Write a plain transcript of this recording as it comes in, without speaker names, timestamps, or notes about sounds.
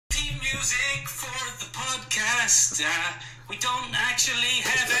music for the podcast. We don't actually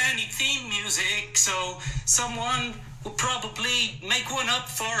have any theme music, so someone will probably make one up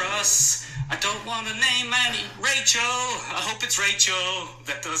for us. I don't want to name any. Rachel. I hope it's Rachel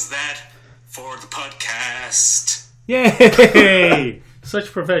that does that for the podcast. Yay!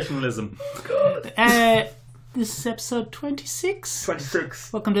 Such professionalism. God. This is episode 26.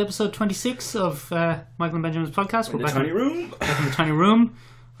 26. Welcome to episode 26 of Michael and Benjamin's podcast. In the tiny room. Back in the tiny room.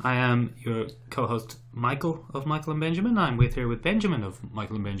 I am your co-host Michael of Michael and Benjamin. I'm here with Benjamin of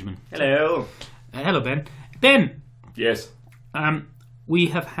Michael and Benjamin. Hello. Hello, Ben. Ben. Yes. We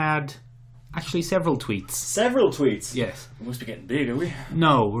have had actually several tweets. Several tweets. Yes. We must be getting big, are we?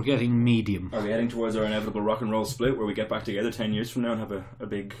 No, we're getting medium. Are we heading towards our inevitable rock and roll split where we get back together 10 years from now and have a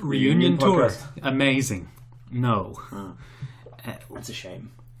big Reunion tour. podcast? Amazing. No. That's a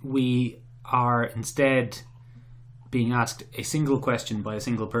shame. We are instead being asked a single question by a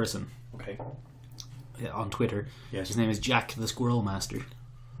single person Okay. on Twitter. Yes. His name is Jack the Squirrel Master.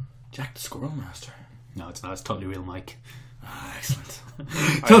 Jack the Squirrel Master. No, it's not. It's Totally Real Mike. Ah, excellent.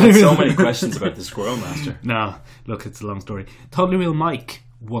 Totally I had so Real- many questions about the Squirrel Master. No, look, it's a long story. Totally Real Mike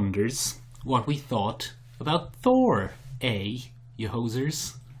wonders what we thought about Thor. You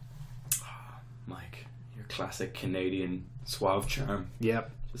hosers. Mike, your classic Canadian suave charm.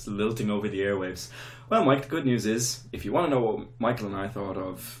 Yep. Just lilting over the airwaves. Well, Mike, the good news is, if you want to know what Michael and I thought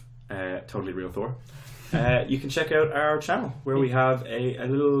of Totally Real Thor, you can check out our channel where we have a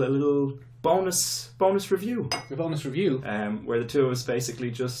little bonus review, The bonus review. where the two of us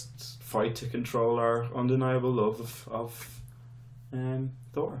basically just fight to control our undeniable love of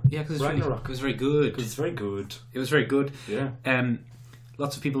Thor. Yeah, because Ragnarok. it was very good. It's very good. It was very good. Yeah.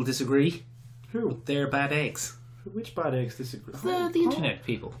 Lots of people disagree. Who? They're bad eggs. Which bad eggs disagree? The internet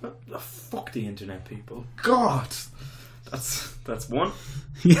people. Oh, fuck the internet people. God! That's one.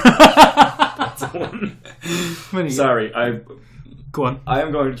 That's one. Sorry, Go on. I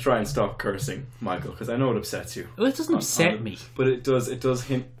am going to try and stop cursing, Michael, because I know it upsets you. Well, it doesn't upset me. But it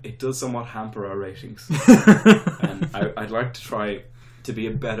does somewhat hamper our ratings. And I'd like to try to be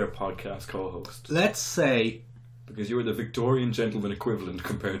a better podcast co-host. Let's say... Because you're the Victorian gentleman equivalent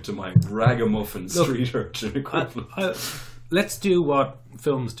compared to my ragamuffin street urchin equivalent. Let's do what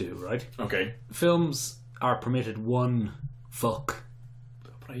films do, right? Okay. Films are permitted one fuck.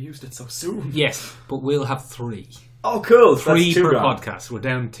 But I used it so soon. Yes, but we'll have three. Oh, cool. Three That's two per gone. podcast. We're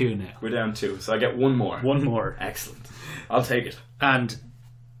down two now. We're down two, so I get one more. One more. Excellent. I'll take it. And,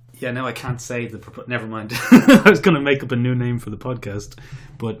 yeah, now I can't say the... Never mind. I was going to make up a new name for the podcast,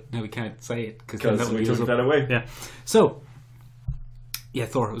 but now we can't say it. Because we took that away. Yeah. So, yeah,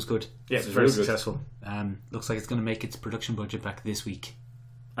 Thor, it was good. Yeah, it was it was very real good. successful. Looks like it's going to make its production budget back this week.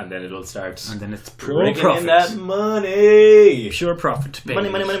 And then it'll start. And then it's pure Raking profit. in that money. Pure profit, baby.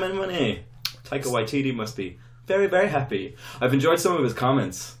 Money. Taika Waititi must be very, very happy. I've enjoyed some of his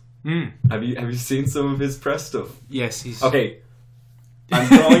comments. Have you seen some of his press stuff? Yes, he's... Okay. I'm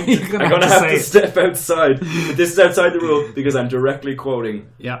going to have to say step outside. But this is outside the rule because I'm directly quoting.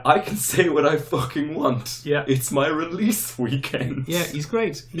 Yeah. I can say what I fucking want. Yeah. It's my release weekend. Yeah, he's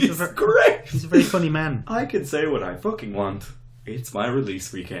great. He's great. He's a very funny man. I can say what I fucking want. It's my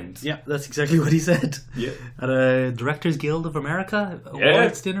release weekend. Yeah, that's exactly what he said. Yeah. At a Directors Guild of America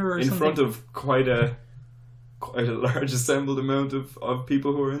awards dinner or in something. front of quite a large assembled amount of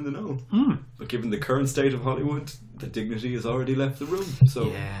people who are in the know. But given the current state of Hollywood, the dignity has already left the room.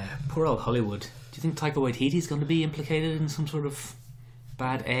 So yeah, poor old Hollywood. Do you think Taika Waititi's going to be implicated in some sort of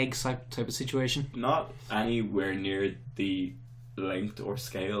bad egg type of situation? not anywhere near the length or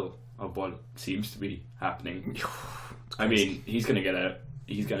scale of what seems to be happening. I mean, he's gonna get a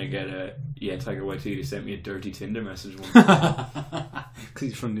yeah, Taika Waititi sent me a dirty Tinder message once. Because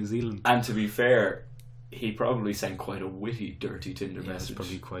he's from New Zealand. And to be fair, he probably sent quite a witty dirty Tinder Yeah, it's message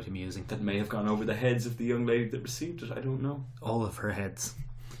probably quite amusing. that may have gone over the heads of the young lady that received it. I don't know. All of her heads.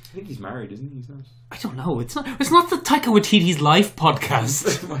 I think he's married, isn't he? He's not. I don't know. It's not the Taika Waititi's Life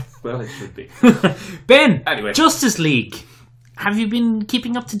podcast. Well, it should be. Ben, Anyway. Justice League. Have you been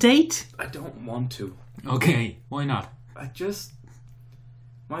keeping up to date? I don't want to. Okay, why not?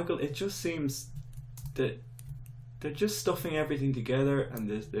 Michael, it just seems that they're just stuffing everything together and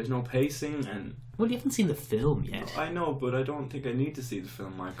there's no pacing and... Well, you haven't seen the film yet. I know, but I don't think I need to see the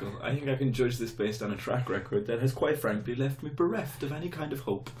film, Michael. I think I can judge this based on a track record that has quite frankly left me bereft of any kind of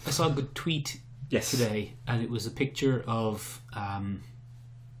hope. I saw a good tweet today, and it was a picture of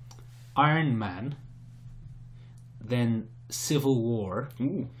Iron Man, then Civil War,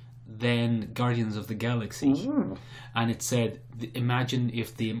 Ooh. then Guardians of the Galaxy. Ooh. And it said, imagine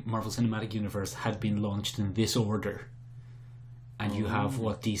if the Marvel Cinematic Universe had been launched in this order. and you have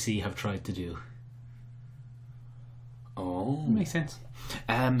what DC have tried to do. Oh, Makes sense.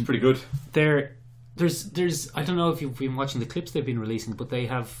 pretty good. There's I don't know if you've been watching the clips they've been releasing, but they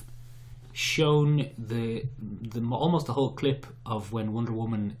have shown the almost the whole clip of when Wonder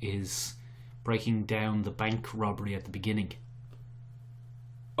Woman is breaking down the bank robbery at the beginning.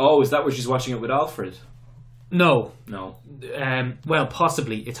 Oh, is that where she's watching it with Alfred? No. Well,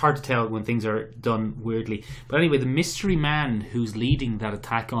 possibly. It's hard to tell when things are done weirdly. But anyway, the mystery man who's leading that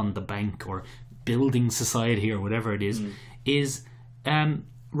attack on the bank or building society or whatever it is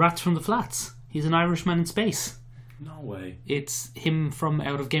Rats from the Flats. He's an Irishman in space. No way. It's him from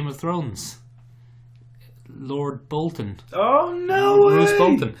out of Game of Thrones. Lord Bolton. Oh, no way. Bruce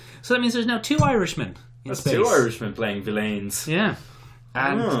Bolton. So that means there's now 2 Irishmen in space. 2 Irishmen playing villains. Yeah.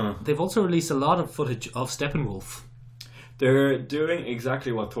 And they've also released a lot of footage of Steppenwolf. They're doing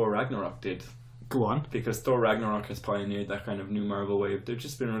exactly what Thor Ragnarok did. Go on. Because Thor Ragnarok has pioneered that kind of new Marvel wave. They've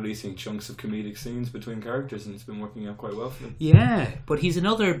just been releasing chunks of comedic scenes between characters, and it's been working out quite well for them. Yeah, but he's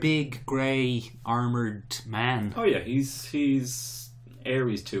another big, grey, armoured man. Oh yeah, he's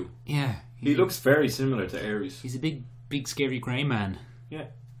Ares too. Yeah. He looks very similar to Ares. He's a big, scary grey man. Yeah.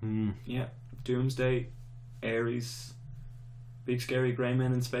 Mm. Yeah. Doomsday, Ares, big scary grey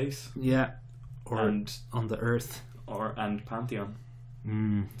men in space. Yeah. Or and on the Earth. And Pantheon.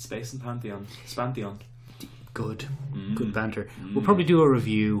 Space and Pantheon. Spantheon. Good. Good banter. We'll probably do a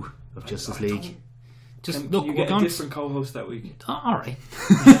review of Justice League. Can you get a different co-host that week? Oh, alright.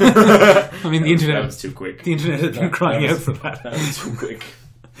 I mean, the internet... That was too quick. The internet has been crying out for that. That was too quick.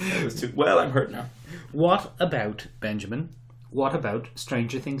 That was too... Well, I'm hurt now. What about, Benjamin? What about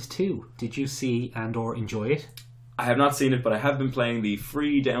Stranger Things 2? Did you see and or enjoy it? I have not seen it, but I have been playing the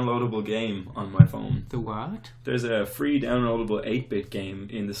free downloadable game on my phone. The what? There's a free downloadable 8-bit game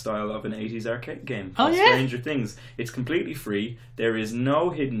in the style of an 80s arcade game Oh, called yeah? Stranger Things. It's completely free. There is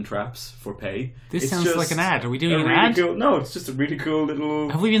no hidden traps for pay. This It's sounds just like an ad. Are we doing a an really ad? Cool, no, it's just a really cool little...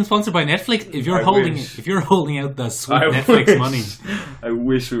 Have we been sponsored by Netflix? If you're I holding out the sweet I Netflix wish. money. I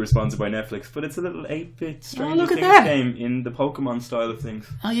wish we were sponsored by Netflix, but it's a little 8-bit Stranger look at Things that. game in the Pokemon style of things.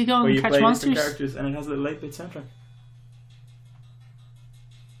 Oh, you go Where and you catch play different monsters? characters, and it has a little 8-bit soundtrack.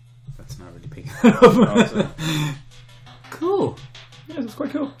 That's not really big. Oh, Cool. yeah, it was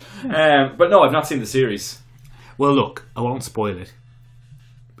quite cool. But no, I've not seen the series. Well, look, I won't spoil it.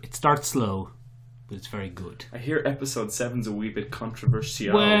 It starts slow, but it's very good. I hear episode 7's a wee bit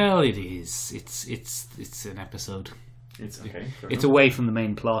controversial. Well, it is. It's an episode. It's okay. It's away from the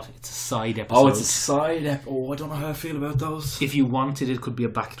main plot. It's a side episode. Oh, it's a side ep. Oh, I don't know how I feel about those. If you wanted, it could be a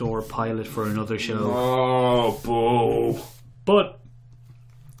backdoor pilot for another show. Oh, boo. But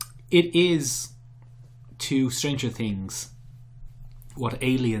it is to Stranger Things what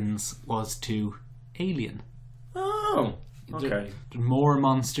Aliens was to Alien. Oh, okay. There's more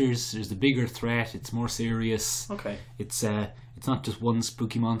monsters. There's a bigger threat. It's more serious. Okay. It's not just one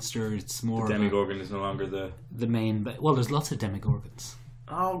spooky monster. It's more The of Demogorgon is no longer the main. Well, there's lots of Demogorgons.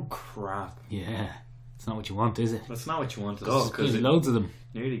 Oh, crap. Yeah, it's not what you want, is it? That's not what you want at all, because There's it loads of them.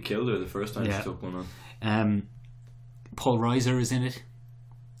 nearly killed her the first time Yeah. she took one on. Paul Reiser is in it.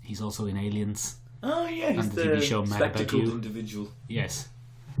 He's also in Aliens. Oh, yeah, he's And the TV show Mad About spectacled You. individual. Yes,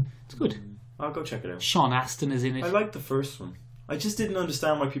 it's good. I'll go check it out. Sean Astin is in it. I liked the first one. I just didn't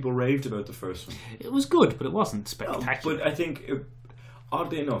understand why people raved about the first one. It was good, but it wasn't No, spectacular. but I think,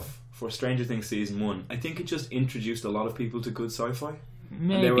 oddly enough, for Stranger Things Season 1, I think it just introduced a lot of people to good sci-fi.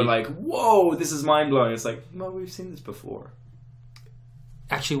 Maybe. And they were like, whoa, this is mind-blowing. It's like, well, we've seen this before.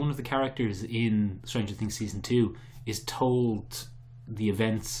 Actually, one of the characters in Stranger Things Season 2 is told the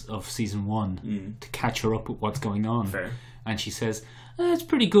events of Season 1 to catch her up with what's going on. Fair. And she says, it's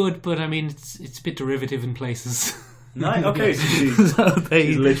pretty good, but I mean, it's a bit derivative in places. Nice. Okay, so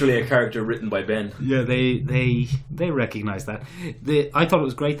she's literally a character written by Ben. Yeah, they recognise that. I thought it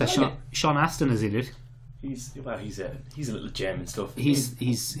was great that Sean Astin is in it. He's a little gem and stuff. He's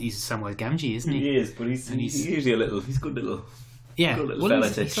Samwise Gamgee, isn't he? He is, but he's usually he's good little Yeah, good little well,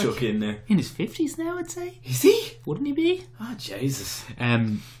 fella to he's chuck like in there. in his 50s now, I'd say. Is he? Wouldn't he be? Oh, Jesus.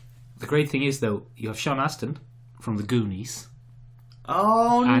 The great thing is, though, you have Sean Astin from The Goonies.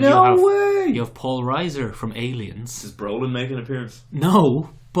 Oh, And no you way! have Paul Reiser from Aliens. Does Brolin make an appearance?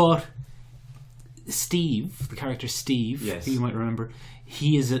 No, but Steve, the character Steve, Yes. who you might remember,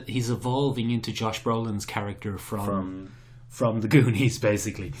 he's evolving into Josh Brolin's character from The Goonies,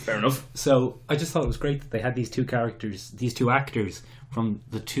 basically. Fair enough. So I just thought it was great that they had these two actors from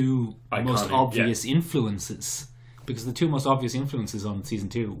the two Iconic, most obvious influences. Because the two most obvious influences on Season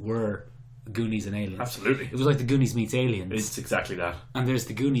 2 were Goonies and Aliens. Absolutely. It was like the Goonies meets Aliens. It's exactly that. And there's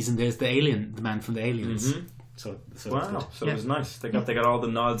the Goonies and there's the alien, the man from the Aliens. So Wow, it's good. so it was nice. They got all the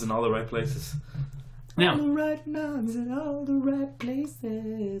nods in all the right places. Now, All the right nods in all the right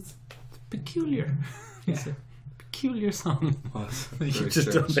places. peculiar. It's a peculiar song. Very You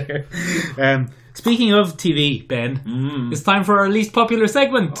just strange. done there. Speaking of TV, Ben, it's time for our least popular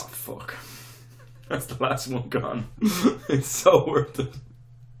segment. Oh, fuck. That's the last one gone. It's so worth it.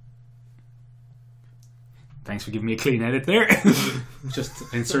 Thanks for giving me a clean edit there.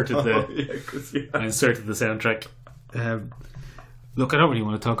 Just inserted Oh, the yeah, 'cause you I inserted the soundtrack. Look, I don't really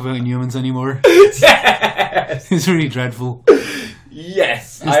want to talk about Inhumans anymore. Yes! It's really dreadful.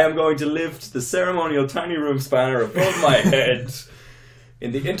 Yes! I am going to lift the ceremonial tiny room spanner above my head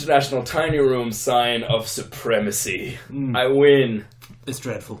in the international tiny room sign of supremacy. I win. It's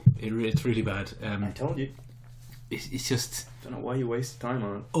dreadful. It's really bad. I told you. It's just Don't know why you waste time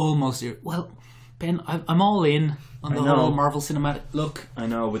on it. almost... Well, Ben, I'm all in on the I know. whole Marvel Cinematic. Look, I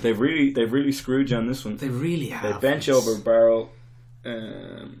know, but they've really screwed you on this one. they really They have. bench over barrel.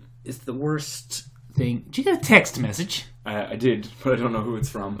 It's the worst thing. Did you get a text message? I did, but I don't know who it's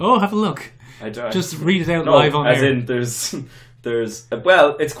from. Oh, have a look. Just read it out live on as air. in there's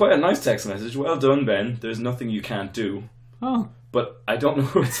well, it's quite a nice text message. Well done, Ben. There's nothing you can't do. Oh, But I don't know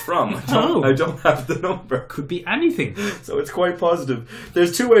who it's from. Oh. I don't have the number. could be anything. So it's quite positive.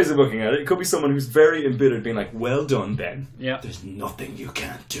 There's two ways of looking at it. It could be someone who's very embittered, being like, well done, Ben. Yeah. There's nothing you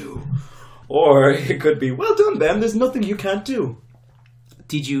can't do. Or it could be, well done, Ben. There's nothing you can't do.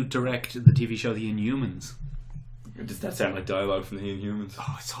 Did you direct the TV show The Inhumans? Does that sound like dialogue from the Inhumans?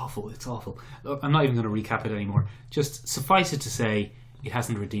 Oh, it's awful. It's awful. Look, I'm not even going to recap it anymore. Just suffice it to say, it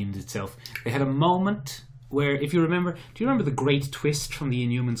hasn't redeemed itself. They had a moment where, if you remember, do you remember the great twist from the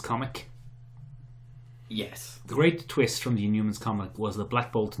Inhumans comic? Yes. The great twist from the Inhumans comic was that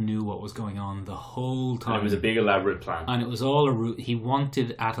Black Bolt knew what was going on the whole time. And it was a big elaborate plan. And it was all a route. He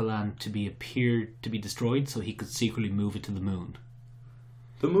wanted Atalan to be destroyed so he could secretly move it to the moon.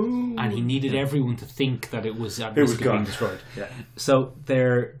 The moon. And he needed everyone to think that it was at It was risk of being gone. destroyed. Yeah. So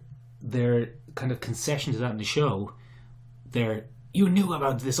their kind of concession to that in the show, you knew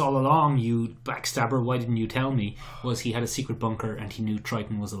about this all along, you backstabber, why didn't you tell me, was he had a secret bunker and he knew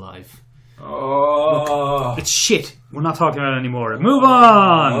Triton was alive. Oh. It's shit. We're not talking about it anymore. Move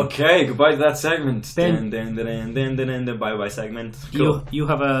on! Okay, goodbye to that segment. Ben. Then, bye-bye segment. Cool. You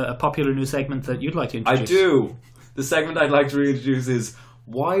have a popular new segment that you'd like to I introduce. do. The segment I'd like to reintroduce is,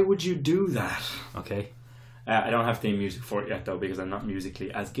 why would you do that? Okay. I don't have theme music for it yet, though, because I'm not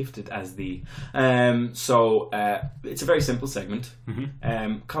musically as gifted as thee. So it's a very simple segment.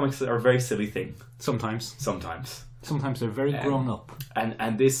 Mm-hmm. Comics are a very silly thing, Sometimes. sometimes. Sometimes they're very grown up.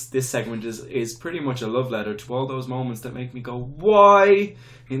 And this segment is pretty much a love letter to all those moments that make me go, why,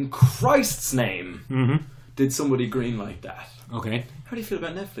 in Christ's name, did somebody green like that? Okay. How do you feel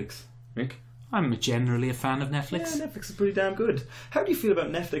about Netflix, Mick? I'm generally a fan of Netflix. Yeah, Netflix is pretty damn good. How do you feel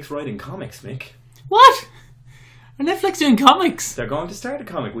about Netflix writing comics, Mick? What? Are Netflix doing comics? They're going to start a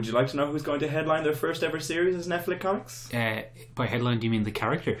comic. Would you like to know who's going to headline their first ever series as Netflix comics? By headline, do you mean the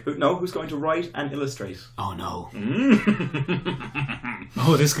character? No, who's going to write and illustrate? Oh no.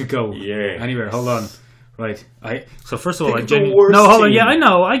 Oh, this could go. Yeah. Anywhere, hold on. Right. So first of all, Pick the worst No, hold on. team. Yeah, I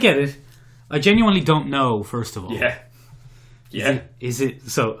know. I get it. I genuinely don't know, first of all. Yeah. Yeah. Is it...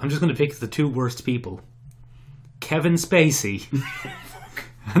 So, I'm just going to pick the two worst people. Kevin Spacey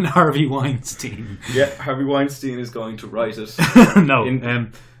and Harvey Weinstein. Yeah, Harvey Weinstein is going to write it No.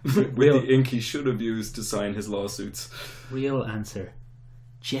 with real- the ink he should have used to sign his lawsuits. Real answer.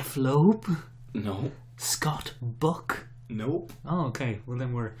 Jeff Loeb? No. Scott Buck? Nope. Oh, okay. Well,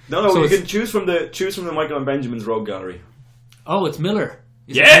 then we're... No, So you it's- can choose from the Michael and Benjamin's Rogue Gallery. Oh, it's Miller.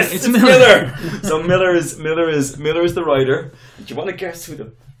 Is it- Yes, it's it's Miller. So Miller is the writer. Do you want to guess who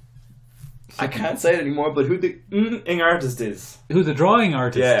the? I can't say it anymore, but who the ing artist is? Who the drawing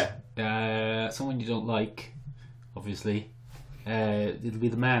artist? Yeah. Someone you don't like, obviously. It'll be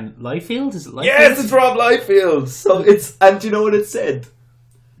the man Liefeld. Is it Liefeld? Yes, it's Rob Liefeld. So and do you know what it said?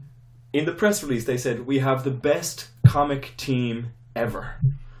 In the press release, they said we have the best comic team ever: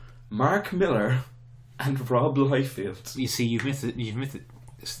 Mark Miller and Rob Liefeld. You see, you've missed it. You've missed it.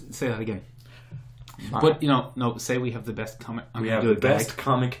 Say that again. But no. Say we have the best comic. We have the best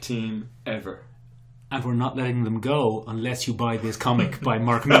comic team ever. and we're not letting them go unless you buy this comic by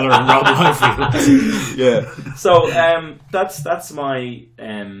Mark Miller and Rob Liefeld. Yeah. So that's my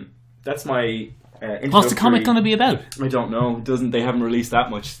What's the comic going to be about? I don't know. They haven't released that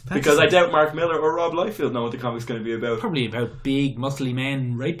much because I doubt Mark Miller or Rob Liefeld know what the comic's going to be about. Probably about big, muscly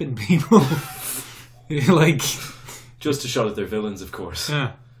men raping people. Like, just to show that they're villains, of course.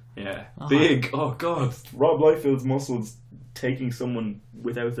 yeah. Yeah. Big. Oh God. Rob Liefeld's muscles taking someone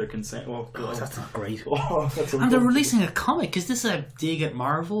without their consent. Oh, God. That's not great. Oh, that's And they're releasing a comic. Is this a dig at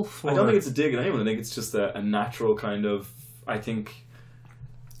Marvel? I don't think it's a dig at anyone. I think it's just a natural kind of. I think.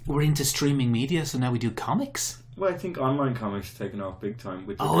 We're into streaming media, so now we do comics. Well, I think online comics are taking off big time.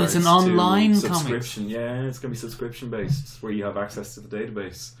 With Oh, it's an regards to online subscription. Yeah, it's going to be subscription based, where you have access to the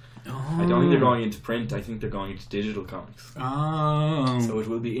database. Oh. I don't think they're going into print. I think they're going into digital comics. Oh. So it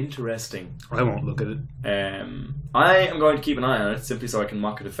will be interesting. I won't look at it. I am going to keep an eye on it simply so I can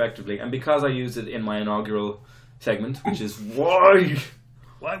mock it effectively, and because I used it in my inaugural segment, which is why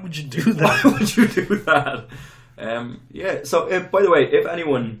would you do that? why would you do that? Yeah. So, by the way, if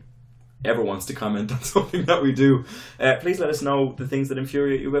anyone ever wants to comment on something that we do, please let us know the things that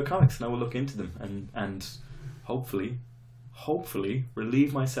infuriate you about comics, and I will look into them and hopefully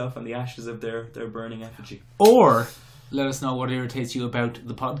relieve myself on the ashes of their burning effigy. Or let us know what irritates you about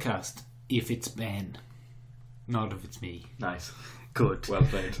the podcast, if it's Ben, not if it's me. Nice. Good. Well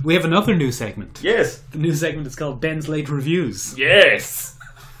played. We have another new segment. Yes. The new segment is called Ben's Late Reviews. Yes.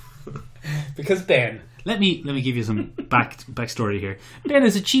 Because Ben, let me give you some backstory here. Ben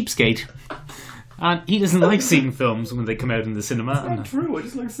is a cheapskate, and he doesn't like seeing films when they come out in the cinema. That's not true. I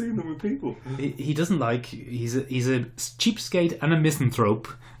just like seeing them with people. He doesn't like. He's a cheapskate and a misanthrope.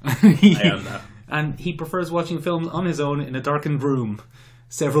 I am that. And he prefers watching films on his own in a darkened room,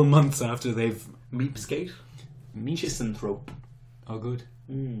 several months after they've Meepskate? Misanthrope. Oh, good.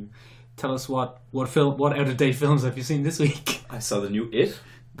 Tell us what out of date films have you seen this week? I saw the new It.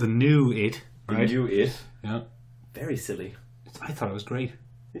 The new It. The Right? new It. Yeah. Very silly. I thought it was great.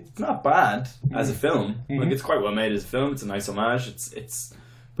 It's not bad as a film. Like, it's quite well made as a film. It's a nice homage.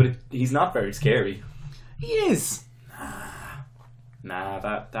 But he's not very scary. He is. Nah,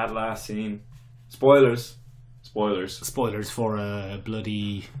 that last scene. Spoilers. Spoilers for a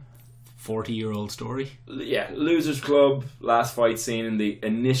bloody 40-year-old story. Yeah, Losers Club, last fight scene in the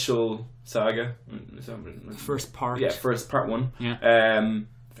initial saga. First part. Yeah, first part one. Yeah.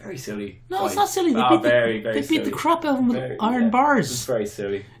 Very silly. No, fight. it's not silly. They very beat silly. the crap out of him with iron It's bars. very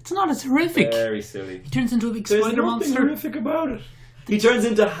silly. It's not. It's horrific. Very silly. He turns into a big There's spider nothing monster. horrific about it. He turns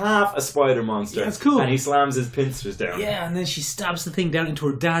into half a spider monster. Yeah, it's cool. And he slams his pincers down. Yeah, and then she stabs the thing down into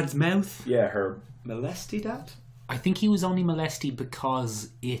her dad's mouth. Yeah, her molesty dad? I think he was only molested because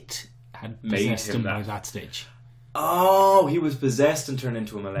it had Made possessed him him by that. that stage. Oh, he was possessed and turned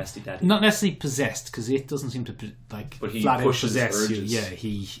into a molesty daddy. Not necessarily possessed, because it doesn't seem to But he flat out pushes possess you. urges. Yeah,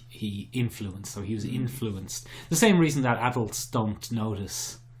 he influenced. So he was influenced. The same reason that adults don't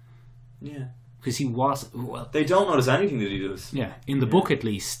notice, Yeah. because he was well. They don't notice anything that he does. Yeah, in the book at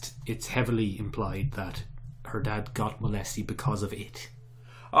least, it's heavily implied that her dad got molested because of it.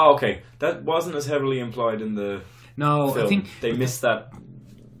 Oh, okay. That wasn't as heavily implied in the No, film. I think They missed that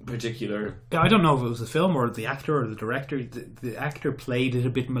particular... I don't know if it was the film or the actor or the director. The actor played it a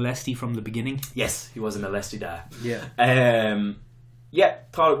bit molesty from the beginning. Yes, he was a molesty dad. Yeah. Yeah,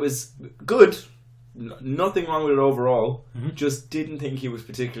 thought it was good. Nothing wrong with it overall. Mm-hmm. Just didn't think he was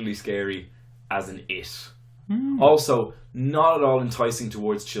particularly scary as an It. Also, not at all enticing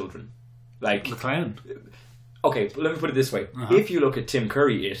towards children. Like, The clown. okay, let me put it this way. If you look at Tim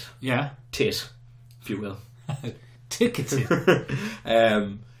Curry It, Yeah. Tit, if you will, Tickets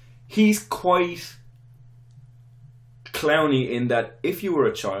in. he's quite clowny in that if you were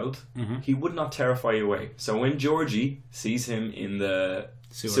a child, he would not terrify you away. So when Georgie sees him in the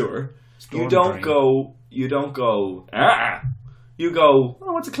sewer, Storm you don't drain. go, ah! You go,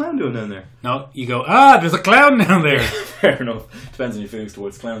 oh, what's a clown doing down there? No, you go, there's a clown down there. Fair enough. Depends on your feelings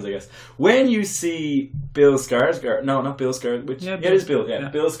towards clowns, I guess. When you see Bill Skarsgård, no, not Bill Skarsgård, which Yeah, it is Bill. yeah.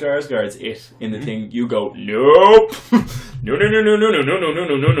 Bill Skarsgård's It in the thing. You go, nope,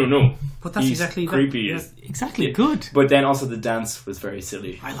 no. But that's He's exactly creepy. Exactly, good. But then also the dance was very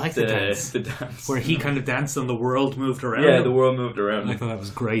silly. I like the dance. The dance Where he kind of danced and the world moved around. yeah, him. the world moved around. I thought that was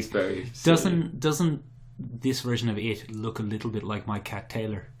great. Very silly. Doesn't this version of It look a little bit like My Cat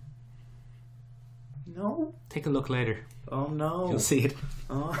Taylor? No. Take a look later. Oh no. You'll see it.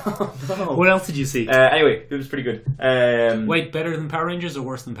 Oh no. What else did you see? Anyway, it was pretty good. Wait, better than Power Rangers or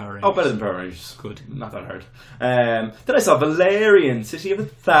worse than Power Rangers? Oh, better than Power Rangers. Good. Not that hard. Then I saw Valerian, City of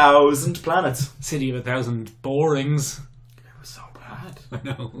 1,000 Planets. City of 1,000 borings. It was so bad. I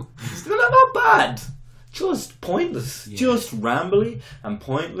know. Still not bad. Just pointless. Yeah. Just rambly and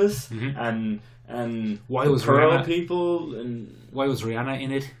pointless and Why the was Pearl Rihanna- people and Why was Rihanna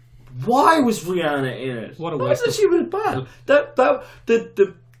in it? why was Rihanna in it? What a Why waste was of- she was bad?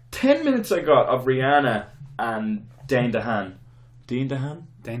 The 10 minutes I got of Rihanna and Dane DeHaan. Dane DeHaan.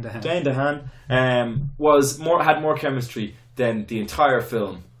 Dane DeHaan had more chemistry than the entire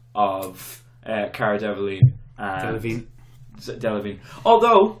film of Cara Delevingne and Delevingne. Delevingne.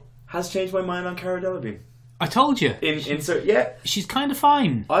 Although, has changed my mind on Cara Delevingne. I told you. Yeah. She's kind of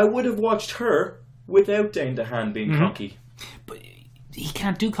fine. I would have watched her without Dane DeHaan being cocky. But he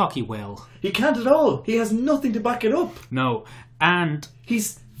can't do cocky well. He can't at all. He has nothing to back it up. No. And...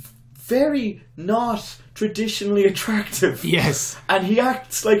 He's very not traditionally attractive. Yes. And he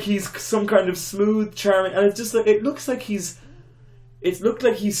acts like he's some kind of smooth, charming... And it's just like... It looks like he's... It looked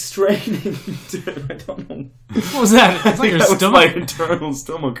like he's straining to... I don't know. What was that? It's like your That was stomach. my internal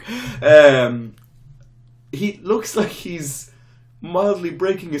stomach. He looks like he's mildly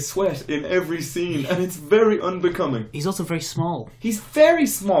breaking a sweat in every scene, and it's very unbecoming. He's also very small. He's very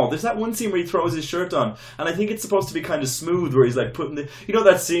small. There's that one scene where he throws his shirt on, and I think it's supposed to be kind of smooth, where he's like putting the... You know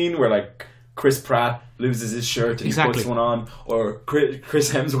that scene where like Chris Pratt loses his shirt and Exactly. he puts one on, or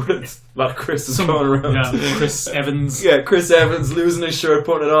Chris Hemsworth, a lot of Chris is going around. Yeah, Chris Evans. Yeah, Chris Evans losing his shirt,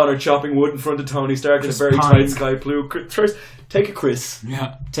 putting it on, or chopping wood in front of Tony Stark in a very Pine. tight sky blue. First, take a Chris,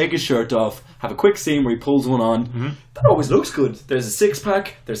 Yeah. take his shirt off, have a quick scene where he pulls one on. That always looks good. There's a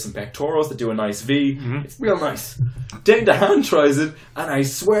six-pack, there's some pectorals that do a nice V. It's real nice. Dane DeHaan tries it, and I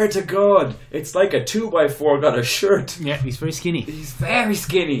swear to God, it's like a 2x4 got a shirt. Yeah, he's very skinny. He's very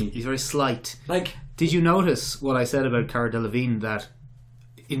skinny. He's very slight. Like, Did you notice what I said about Cara Delevingne, that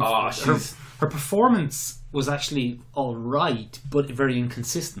she's... her performance was actually alright, but very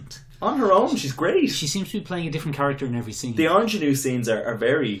inconsistent. On her own, she's great. She seems to be playing a different character in every scene. The ingenue scenes are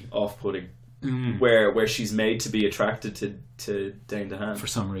very off-putting. Where she's made to be attracted to Dane DeHaan. For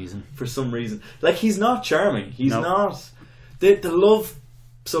some reason. For some reason. Like, he's not charming. He's No. not... The love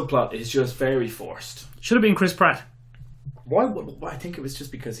subplot is just very forced. Should have been Chris Pratt. Why? I think it was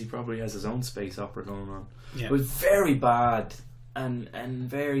just because he probably has his own space opera going on. Yeah. It was very bad and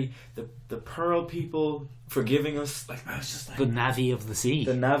very the Pearl people forgiving us. Like, I was just like The Navy of the Sea.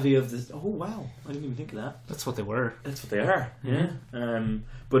 the Navy of the. Oh wow! I didn't even think of that. That's what they were. That's what they are. Yeah.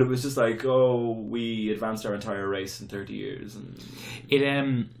 But it was just like, oh, we advanced our entire race in 30 years, and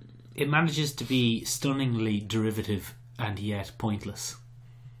It manages to be stunningly derivative and yet pointless.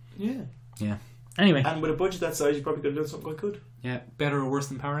 yeah. Yeah. Anyway. And with a budget that size, you probably could have done something quite good. Yeah. Better or worse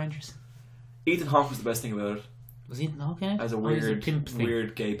than Power Rangers? Ethan Hawke was the best thing about it. Was he okay? As a Or is it weird, pimp thing?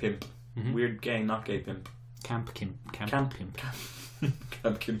 weird gay pimp. Weird gay, not gay pimp. Camp pimp. Camp Kimp.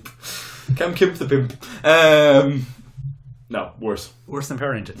 Camp Kimp the pimp. No, worse. Worse than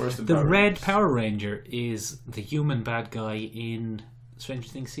Power Rangers. Worse than the Power Red Rangers. Power Ranger is the human bad guy in Stranger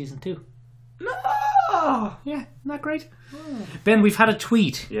Things Season 2. No! Yeah, isn't that great? Ben, we've had a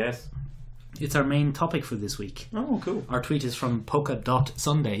tweet. Yes. It's our main topic for this week. Oh, cool. Our tweet is from Polka Dot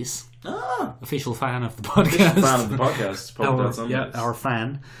Sundays, Ah! official fan of the podcast. Fan of the podcast. Polka Dot Sundays. Yeah, our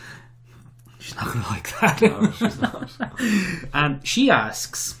fan. She's not going to like that. No, she's not. And she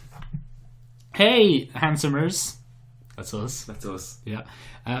asks, "Hey, handsomers." That's us. That's us.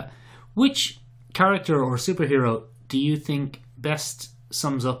 Yeah. Which character or superhero do you think best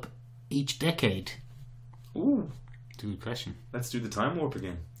sums up each decade? Ooh. It's a good question. Let's do the time warp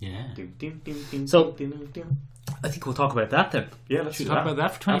again. Yeah. Dim, dim, dim, dim, So- dim, dim, dim. I think we'll talk about that then. Yeah, let's Should we do talk that. about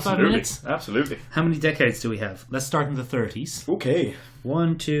that for 25 Absolutely. minutes? Absolutely. How many decades do we have? Let's start in the 30s. Okay.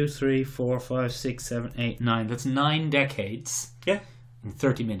 1, 2, 3, 4, 5, 6, 7, 8, 9. That's 9 decades Yeah, in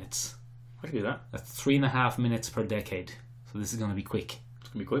 30 minutes. I can do that. That's 3.5 minutes per decade. So this is going to be quick. It's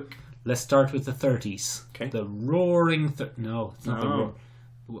going to be quick. Let's start with the 30s. Okay. The roaring... No, it's not the No. roar.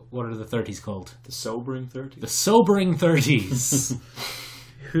 What are the 30s called? The sobering 30s. The sobering 30s.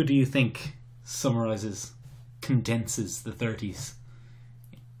 Who do you think summarizes, condenses the 30s?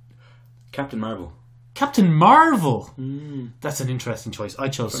 Captain Marvel. Captain Marvel! That's an interesting choice. I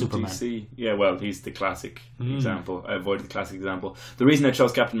chose From Superman. DC. Yeah, well, he's the classic example. I avoided the classic example. The reason I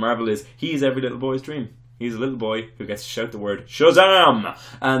chose Captain Marvel is he's every little boy's dream. He's a little boy who gets to shout the word Shazam!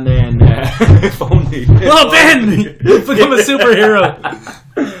 And then, if only... Well, Ben! You've become a superhero!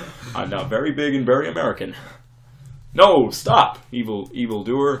 I'm now very big and very American. No, stop, evil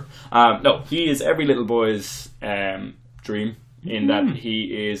doer. No, he is every little boy's dream, in that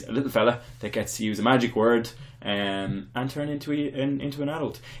he is a little fella that gets to use a magic word and turn into an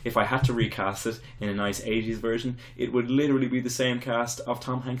adult. If I had to recast it in a nice 80s version, it would literally be the same cast of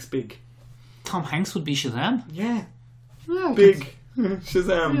Tom Hanks' Big. Tom Hanks would be Shazam? Yeah, Yeah, Big.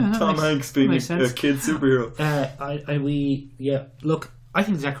 Shazam. Yeah, that Tom makes- Hanks being makes a sense. kid superhero. Look, I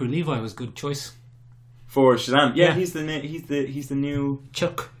think Zachary Levi was a good choice. For Shazam. Yeah, Yeah. he's the new...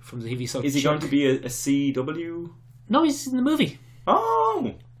 Chuck from the TV soap. Is he Chuck. going to be a CW? No, he's in the movie.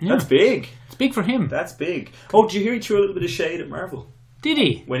 Oh, Yeah. that's big. It's big for him. That's big. Oh, did you hear he threw a little bit of shade at Marvel? Did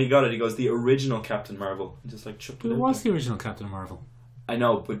he? When he got it, he goes, the original Captain Marvel. And just like chucked it Who out was there. the original Captain Marvel? I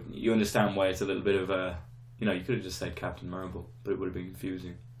know, but you understand why it's a little bit of a... You know, you could have just said Captain Marvel, but it would have been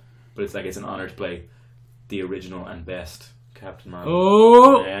confusing. But it's like it's an honour to play the original and best Captain Marvel.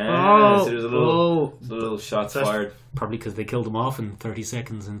 Oh! Yeah, Oh! so there's a little shots fired. Probably because they killed him off in 30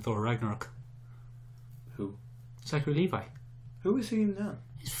 seconds in Thor Ragnarok. Who? Zachary Levi. Who is he now?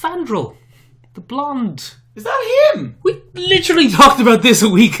 It's Fandral. The blonde. Is that him? We literally talked about this a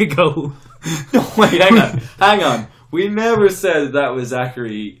week ago. No, wait, hang on. We never said that was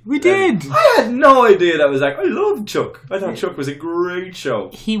Zachary. We did. I had no idea that was Zachary. I loved Chuck. I thought Chuck was a great show.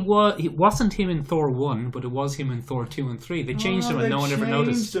 It wasn't him in Thor 1, but it was him in Thor 2 and 3. They changed him and no one ever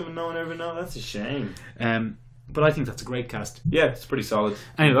noticed. No one ever noticed. That's a shame. But I think that's a great cast. Yeah, it's pretty solid.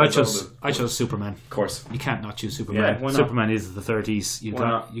 Anyway, I chose Superman. Of course. You can't not choose Superman. Yeah, why not? Superman is the 30s. You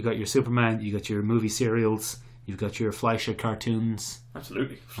Why got your Superman, you got your movie serials, you've got your Fleischer cartoons.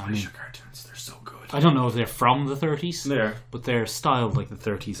 Absolutely. Fleischer cartoons, they're so good. I don't know if they're from the 30s. They're. But they're styled like the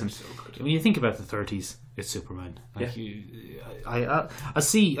 30s. They're so good. When you think about the 30s, it's Superman. Like Yeah. I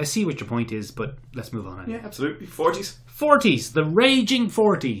see what your point is, but let's move on. Yeah, absolutely. 40s. 40s, the raging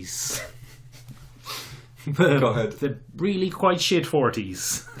 40s. Go ahead. The really quite shit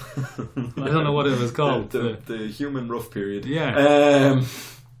 40s. I don't know what it was called. The human rough period. Yeah.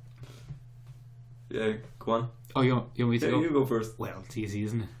 Yeah, go on. Oh, you want me to Yeah, go? you go first. Well, it's easy,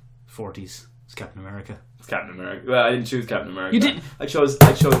 isn't it? 40s. It's Captain America. It's Captain America. Well, I didn't choose Captain America. You didn't? I chose the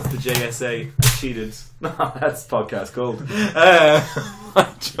JSA. I cheated. No, that's podcast gold.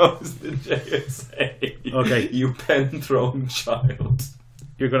 I chose the JSA. Okay. You pen-thrown child.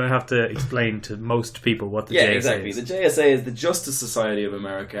 You're going to have to explain to most people what the Yeah, JSA exactly. is. The JSA is the Justice Society of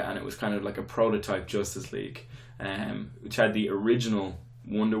America, and it was kind of like a prototype Justice League, which had the original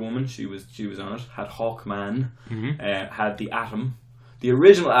Wonder Woman. She was on it. Had Hawkman. Had the Atom, the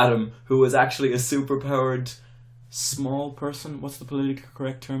original Atom, who was actually a superpowered small person. What's the politically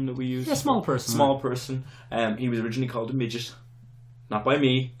correct term that we use? Yeah, small person. Small person. He was originally called a midget, not by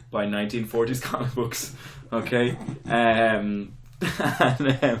me, by 1940s comic books. Okay.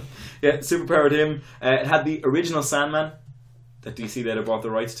 Yeah, superpowered him. It had the original Sandman that DC later bought the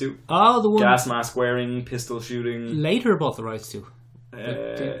rights to. Oh, the one Gas mask wearing, pistol shooting. later bought the rights to.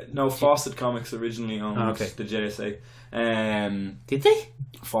 No, Fawcett Comics originally owned okay. the JSA. Did they?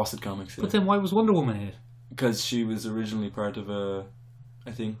 Fawcett Comics, yeah. But then why was Wonder Woman in it? Because she was originally part of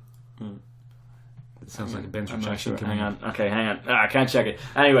I think. It sounds like a bench I'm not retraction. sure. Hang on. Okay, hang on. I can't check it.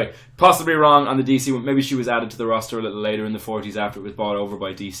 Anyway, possibly wrong on the DC one. Maybe she was added to the roster a little later in the 40s after it was bought over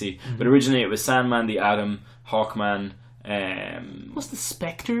by DC. But originally it was Sandman, the Atom, Hawkman. Was the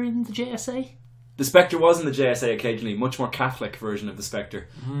Spectre in the JSA? The Spectre was in the JSA occasionally, much more Catholic version of the Spectre,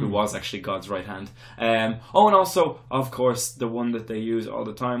 who was actually God's right hand. And also, of course, the one that they use all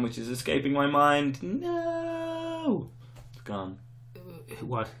the time, which is escaping my mind. No! It's gone.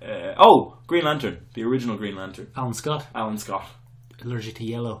 What? Green Lantern. The original Green Lantern. Alan Scott. Alan Scott. Allergic to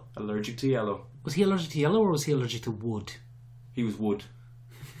yellow. Allergic to yellow. Was he allergic to yellow or was he allergic to wood? He was wood.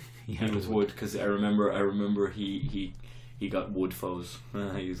 He was wood because I remember he got wood foes.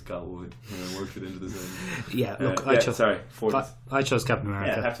 He's got wood. Worked it into the same. Yeah, look, I chose Captain America.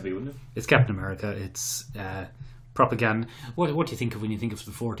 Yeah, it'd have to be, wouldn't it? It's Captain America. It's propaganda. What do you think of when you think of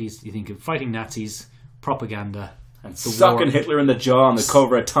the 40s? You think of fighting Nazis, propaganda, and sucking Hitler in the jaw on the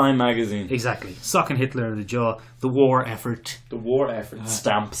cover of Time magazine. Exactly, sucking Hitler in the jaw. The war effort.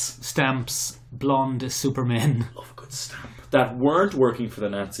 Stamps. Blonde supermen. Love a good stamp. That weren't working for the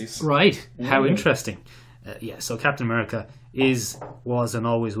Nazis. Right. How interesting. So Captain America was and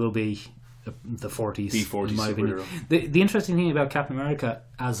always will be the 40s. The 40s in my opinion. The interesting thing about Captain America,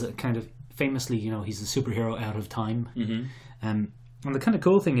 as a kind of famously, he's a superhero out of time. Mm-hmm. And the kind of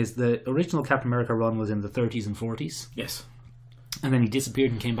cool thing is the original Captain America run was in the 30s and 40s. Yes. And then he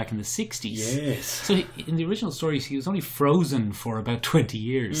disappeared and came back in the 60s. Yes. So in the original stories, he was only frozen for about 20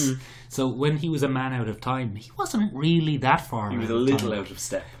 years. So when he was a man out of time, he wasn't really that far out of time. He was a little out of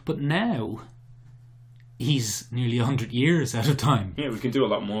step. But now, he's nearly 100 years out of time. Yeah, we can do a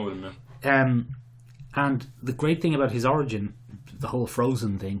lot more with him now. And the great thing about his origin, the whole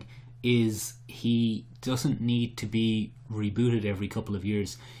frozen thing, is he doesn't need to be rebooted every couple of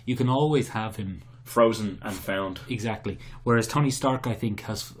years. You can always have him frozen and found. Exactly. Whereas Tony Stark, I think,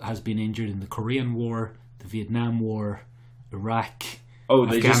 has been injured in the Korean War, the Vietnam War, Iraq. Oh,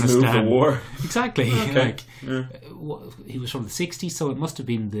 they just moved the war. Exactly. Okay. He was from the 60s, so it must have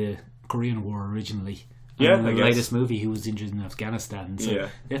been the Korean War originally. Yeah, and I the guess. latest movie, he was injured in Afghanistan. So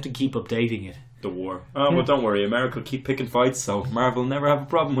they have to keep updating it. The war. Oh, well, don't worry. America will keep picking fights, so Marvel never have a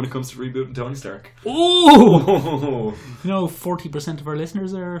problem when it comes to rebooting Tony Stark. Ooh! 40% of our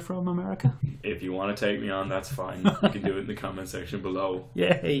listeners are from America. If you want to take me on, that's fine. You can do it in the comment section below.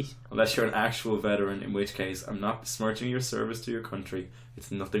 Yay! Unless you're an actual veteran, in which case I'm not besmirching your service to your country. It's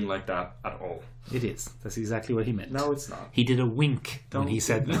nothing like that at all. It is. That's exactly what he meant. No, it's not. He did a wink when he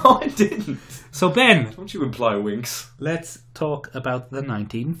said that. No, I didn't. So, Ben, Don't you imply winks. let's talk about the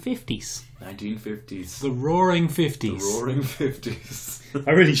 1950s. 1950s. The Roaring 50s. The Roaring 50s.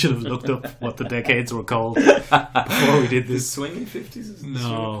 I really should have looked up what the decades were called before we did The this. swinging 50s? Is it the No.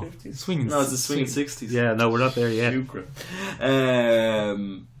 swinging 50s? Swinging No, it's the swinging 60s. Yeah, no, we're not there yet.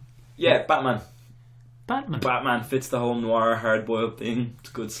 Yeah, Batman. Batman. Fits the whole noir hard-boiled thing. It's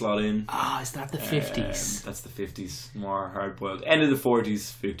a good slot in. Is that the 50s? That's the 50s. Noir hard-boiled. End of the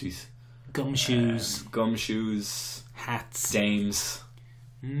 40s, 50s. Gumshoes. Gumshoes. Hats. Dames.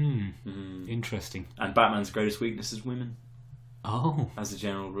 Interesting. And Batman's greatest weakness is women, Oh, as a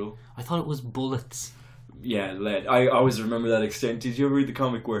general rule. I thought it was bullets. Yeah, lead. I always remember that exchange. Did you ever read the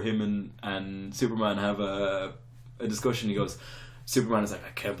comic where him and Superman have a discussion? He goes, Superman is like,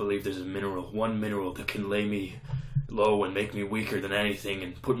 I can't believe there's one mineral that can lay me low and make me weaker than anything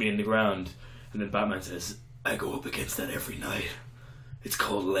and put me in the ground. And then Batman says, I go up against that every night. It's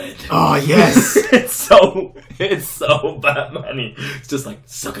called lead. Oh, yes. it's so Batman-y. It's just like,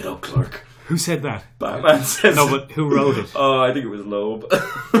 suck it up, Clark. Who said that? Batman says. No, but who wrote it? Oh, I think it was Loeb.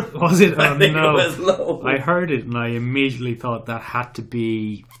 Was it? Oh, I think no. it was Loeb. I heard it and I immediately thought that had to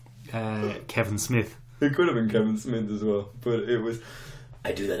be Kevin Smith. It could have been Kevin Smith as well, but it was.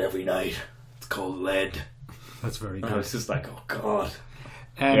 I do that every night. It's called lead. That's very And I good. was just like, oh god.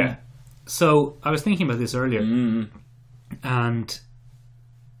 Yeah. So I was thinking about this earlier, Mm. and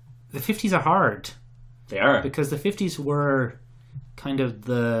the 50s are hard They are. because the 50s were kind of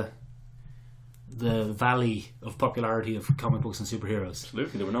the valley of popularity of comic books and superheroes.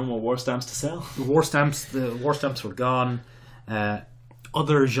 Absolutely, there were no more war stamps to sell. The war stamps were gone.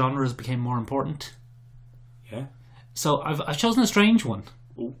 Other genres became more important. Yeah. So I've chosen a strange one.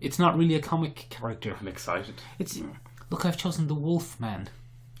 Ooh. It's not really a comic character. I'm excited. Look, I've chosen the Wolfman.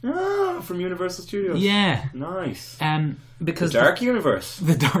 Ah, from Universal Studios. Yeah. Nice. Because The Dark Universe.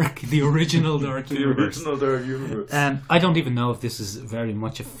 the original Dark The Universe. original Dark Universe. I don't even know if this is very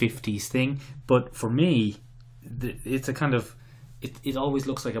much a 50s thing, but for me, it's a kind of it always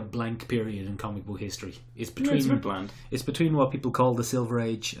looks like a blank period in comic book history. It's between it's a bit bland. It's between what people call the Silver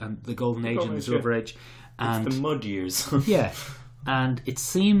Age and the Golden Age and the Silver Age, and It's the mud years. yeah, and it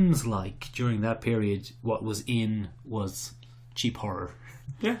seems like during that period, what was in was cheap horror.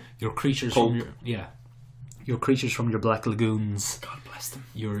 Yeah. Your creatures Pulp. from your creatures from your Black Lagoons. God bless them.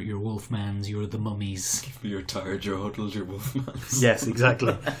 Your Wolfmans, your the mummies. You're tired, you're huddled, you're Wolfmans. Yes,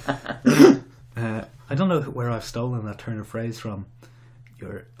 exactly. I don't know where I've stolen that turn of phrase from.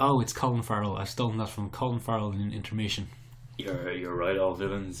 It's Colin Farrell. I've stolen that from Colin Farrell in Intermission. You're right, all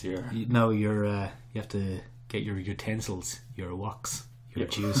villains here. You have to get your utensils, your woks, your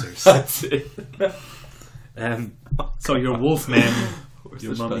juicers. That's it. So your wolfmen,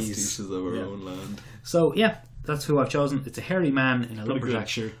 your Such mummies. pastiches of our own land. So yeah, that's who I've chosen. It's a hairy man in a lumberjack good.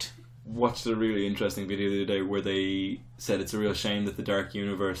 shirt. Watched a really interesting video the other day where they said it's a real shame that the Dark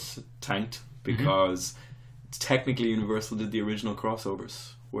Universe tanked because technically Universal did the original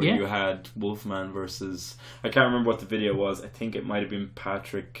crossovers where Yeah. you had Wolfman versus, I can't remember what the video was. I think it might have been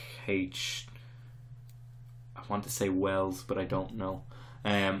Patrick H. I want to say Wells, but I don't know.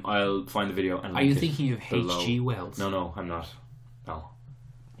 I'll find the video and Are you link it thinking of below. H.G. Wells? No, I'm not. No.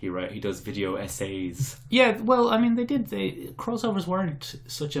 He does video essays. Yeah, well, I mean, crossovers weren't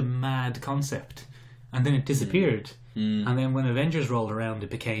such a mad concept, and then it disappeared. And then when Avengers rolled around, it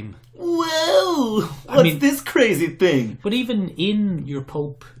became Whoa! What's this crazy thing? But even in your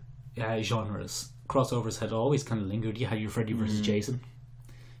pulp genres, crossovers had always kind of lingered. You had your Freddy versus Jason.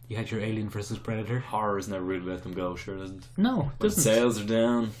 You had your Alien versus Predator. Horror's never really let them go, sure doesn't. No, it When doesn't. sales are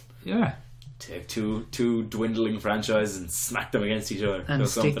down, Yeah. take two dwindling franchises and smack them against each other And until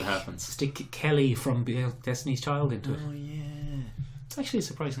something happens. Stick Kelly from Destiny's Child into it. Oh yeah. It's actually a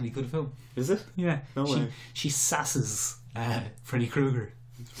surprisingly good film. Is it? Yeah. No way. She sasses Freddy Krueger.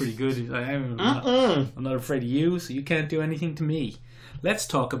 It's pretty good. I'm not afraid of you, so you can't do anything to me. Let's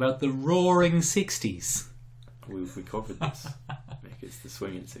talk about the Roaring 60s. We covered this. It's the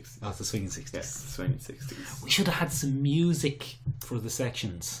swinging 60s. Oh, it's the swinging 60s. Yes, the swinging 60s. We should have had some music for the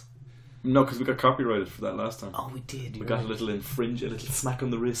sections. No, because we got copyrighted for that last time. Oh, we did. We got a little infringe, a little smack on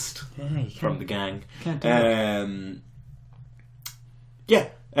the wrist Yeah, you from the gang. can't do that.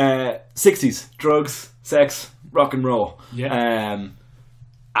 60s, drugs, sex, rock and roll, Yeah.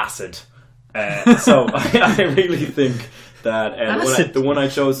 acid, So I really think that Acid. the one I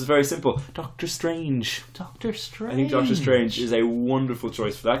chose is very simple. Doctor Strange. Doctor Strange. I think Doctor Strange is a wonderful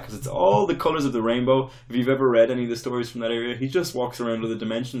choice for that because it's all the colours of the rainbow. If you've ever read any of the stories from that area, he just walks around other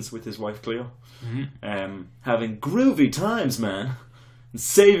dimensions with his wife Cleo, having groovy times, man, and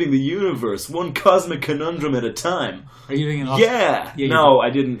saving the universe one cosmic conundrum at a time. Are you doing an Yeah. No, I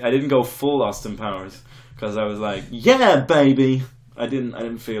didn't go full Austin Powers because I was like, yeah, baby. I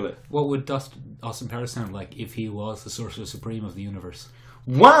didn't feel it. What would Austin Powers sound like if he was the Sorcerer Supreme of the universe?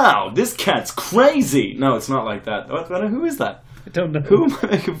 Wow, this cat's crazy. No, it's not like that. Who is that? I don't know. Who am I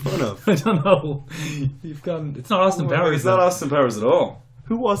making fun of? I don't know. You've gone. It's not Austin Powers. It's not Austin Powers at all.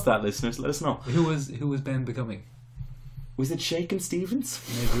 Who was that, listeners? Let us know. Who was Ben becoming? Was it Shakin' Stevens?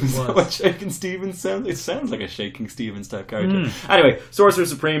 Maybe it Is that was. what Shakin' Stevens sounds? It sounds like a Shakin' Stevens type character. Anyway, Sorcerer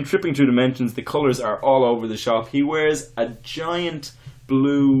Supreme, tripping through dimensions. The colours are all over the shop. He wears a giant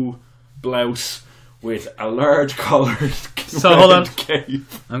blue blouse with a large collared So hold on. cape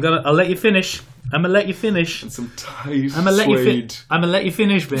I'll let you finish. I'm gonna let you finish. and some tight I'm gonna suede let you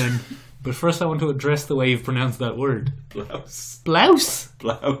finish, Ben. But first, I want to address the way you've pronounced that word. blouse. Blouse.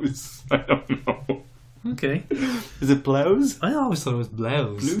 Blouse. I don't know. Okay. Is it blouse? I always thought it was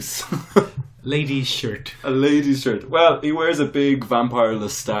blouse. Blouse. Lady's shirt. A lady's shirt. Well, he wears a big vampire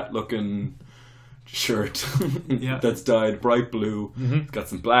Lestat looking shirt Yeah. that's dyed bright blue. He's got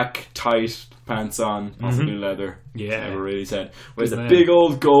some black tight pants on, possibly leather. Yeah. Never really said. Wears Good a man. big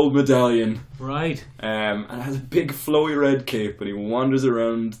old gold medallion. Right. And has a big flowy red cape, and he wanders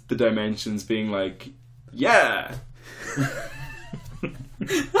around the dimensions being like, yeah.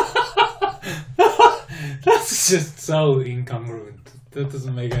 That's just so incongruent. That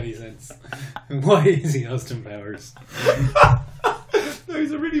doesn't make any sense. Why is he Austin Powers? No,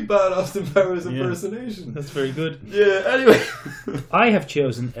 he's a really bad Austin Powers impersonation. That's very good. Yeah, anyway. I have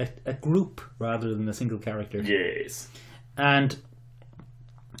chosen a group rather than a single character. Yes. And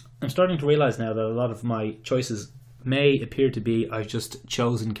I'm starting to realise now that a lot of my choices may appear to be I've just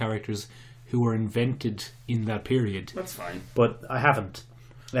chosen characters who were invented in that period. That's fine. But I haven't.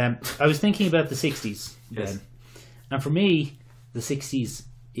 I was thinking about the 60s then. Yes. And for me, the 60s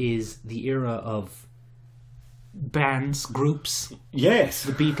is the era of bands, groups, Yes.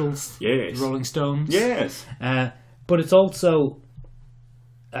 the Beatles, Yes. the Rolling Stones. Yes. But it's also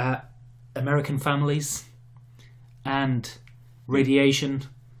American families and radiation,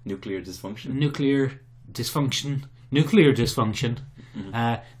 Nuclear dysfunction. nuclear dysfunction,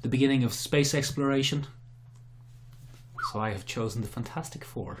 the beginning of space exploration. So I have chosen the Fantastic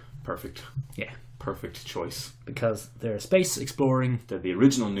Four. Perfect. Yeah. Perfect choice. Because they're space exploring. They're the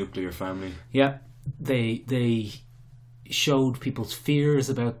original nuclear family. Yeah. They showed people's fears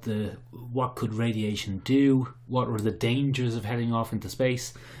about what could radiation do, what were the dangers of heading off into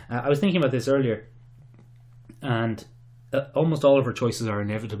space. I was thinking about this earlier, and almost all of our choices are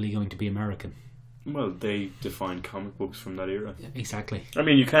inevitably going to be American. Well, they defined comic books from that era. Exactly. I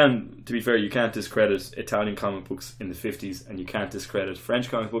mean, to be fair, you can't discredit Italian comic books in the 50s, and you can't discredit French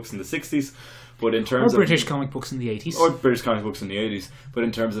comic books in the 60s, but in terms Or British comic books in the 80s. Or British comic books in the 80s, but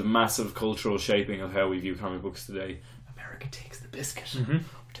in terms of massive cultural shaping of how we view comic books today, America takes the biscuit, or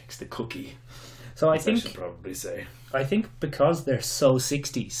takes the cookie, So I I should think probably say. because they're so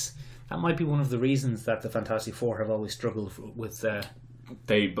 60s, that might be one of the reasons that the Fantastic Four have always struggled with...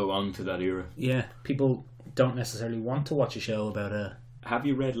 They belong to that era. yeah, people don't necessarily want to watch a show about Have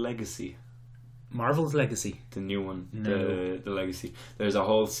you read Legacy? Marvel's legacy. The new one, No. the Legacy. There's a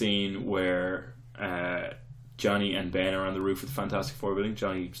whole scene where Johnny and Ben are on the roof of the Fantastic Four building.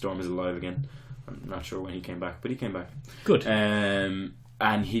 Johnny Storm is alive again. I'm not sure when he came back, but he came back. Good. And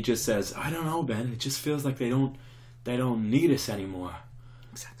he just says, "I don't know, Ben. It just feels like they don't need us anymore."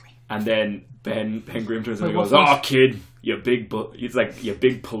 Exactly. And then Ben Grimm turns and Wait, he goes, what was- "Oh, kid, you big it's like you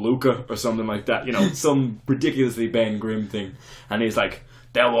big palooka or something like that. You know, some ridiculously Ben Grimm thing." And he's like,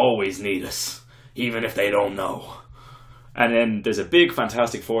 "They'll always need us, even if they don't know." And then there's a big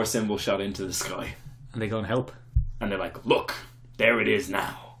Fantastic Four symbol shot into the sky, And they go and help. and they're like, "Look, there it is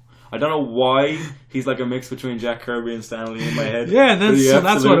now." I don't know why he's like a mix between Jack Kirby and Stan Lee in my head. Yeah, but he that's what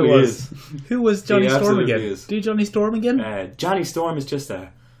it absolutely was. is. Who was Johnny He Storm absolutely again? is. Do Johnny Storm again? Johnny Storm is just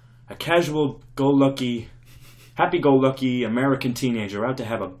a casual, happy-go-lucky American teenager out to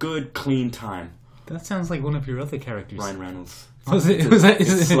have a good, clean time. That sounds like one of your other characters. Ryan Reynolds. Was it? Was that?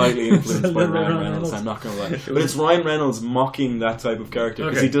 It's slightly influenced by little Ryan Reynolds, I'm not going to lie. But it's Ryan Reynolds mocking that type of character,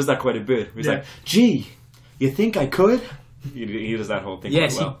 because Okay. he does that quite a bit. He's Yeah. like, "Gee, you think I could?" He does that whole thing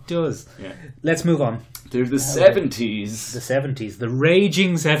Yes, quite well. he does. Yeah. Let's move on. There's the 70s. The 70s, the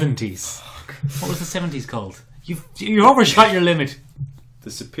raging 70s. What was the 70s called? You overshot your limit.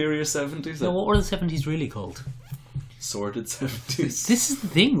 The superior 70s? No, what were the 70s really called? Sorted 70s. This is the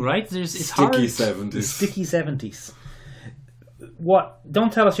thing, right? It's Sticky hard. 70s. The sticky 70s. What?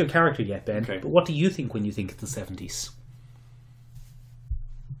 Don't tell us your character yet, Ben. Okay. But what do you think when you think of the 70s?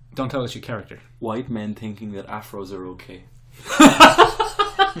 Don't tell us your character. White men thinking that afros are okay.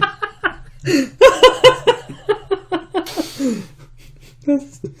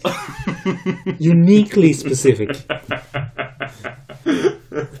 Uniquely specific.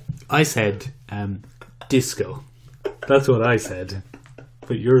 I said disco. That's what I said.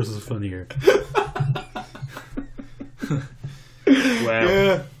 But yours is funnier. Wow.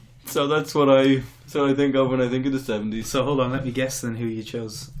 Yeah. So that's what I think of when I think of the 70s. So hold on, let me guess then who you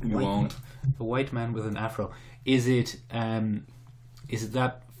chose. You won't. A white man with an afro. Is it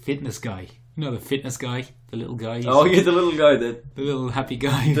that fitness guy? You know the fitness guy? The little guy? Oh, yeah, the little guy that... The little happy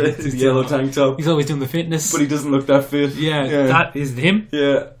guy. The yellow tank top. He's always doing the fitness. But he doesn't look that fit. Yeah, that is him?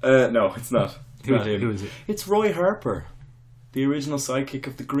 Yeah, no, it's not. Who is it? It's Roy Harper, the original sidekick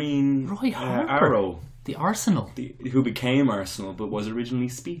of the Green Roy Harper? Arrow. The Arsenal. Who became Arsenal, but was originally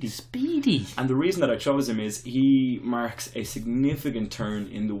Speedy. Speedy. And the reason that I chose him is he marks a significant turn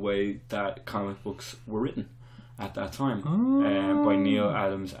in the way that comic books were written at that time. By Neil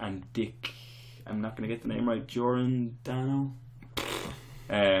Adams and Dick... I'm not going to get the name right. Giordano?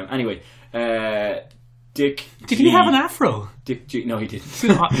 Anyway, Dick... Did he have an afro? Dick G... No, he didn't.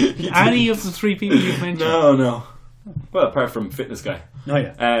 Any of the three people you've mentioned? No. Well, apart from Fitness Guy. Oh,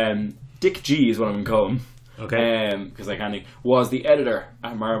 yeah. Dick G is what I'm going to call him. Okay. Because I can't think. Was the editor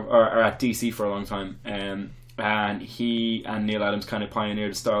at at DC for a long time. And he and Neil Adams kind of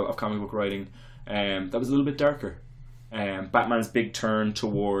pioneered a style of comic book writing that was a little bit darker. Batman's big turn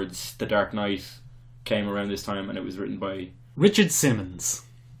towards The Dark Knight came around this time, and it was written by Richard Simmons.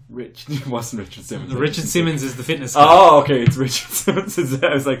 It wasn't Richard Simmons. Richard Simmons is the fitness guy. Oh, okay, it's Richard Simmons.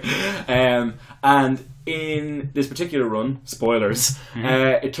 I was like, and in this particular run, spoilers,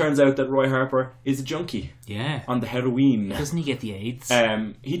 it turns out that Roy Harper is a junkie. Yeah. On the heroin. Doesn't he get the AIDS?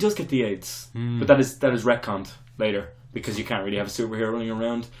 He does get the AIDS, but that is retconned later because you can't really have a superhero running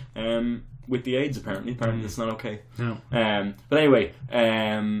around with the AIDS. Apparently, it's not okay. No. But anyway,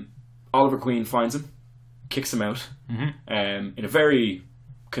 Oliver Queen finds him, kicks him out, in a very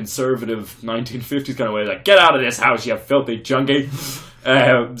conservative 1950s kind of way, like, get out of this house, you filthy junkie.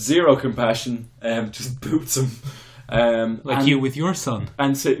 Zero compassion, just boots him. Like you with your son.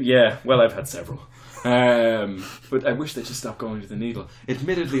 And so, yeah, well, I've had several. But I wish they'd just stop going to the needle.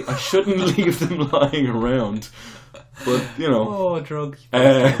 Admittedly, I shouldn't leave them lying around. But, you know. Oh, drug.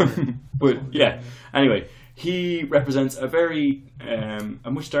 But, yeah. Anyway, he represents a very,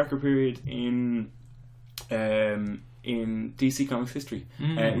 a much darker period in DC Comics history.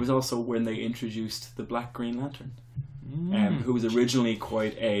 It was also when they introduced the Black Green Lantern, who was originally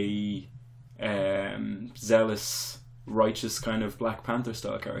quite a zealous, righteous kind of Black Panther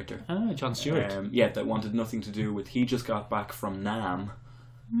style character. Ah, John Stewart. That wanted nothing to do with... He just got back from Nam.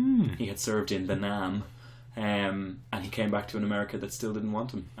 He had served in the Nam. And he came back to an America that still didn't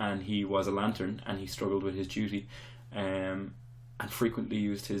want him. And he was a lantern, and he struggled with his duty. And frequently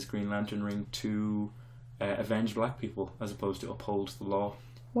used his Green Lantern ring to... avenge black people as opposed to uphold the law.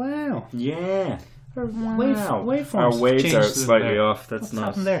 Wow. Yeah. Waveforms. Our waves changed are slightly there. off. That's What's not.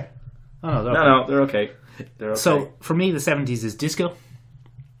 happened there? Oh, no, No, they're okay. They're okay. So, for me, the 70s is disco,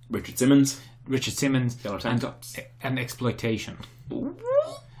 Richard Simmons, Yellow Yellow Tank Tops, and exploitation.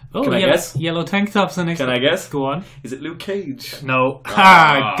 Oh, can I guess? Yellow tank tops and Can I guess? Go on. Is it Luke Cage? No.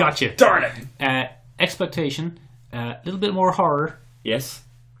 Gotcha. Darn it. Exploitation. A little bit more horror. Yes.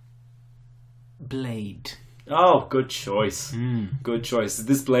 Blade. Oh, good choice. Good choice. Is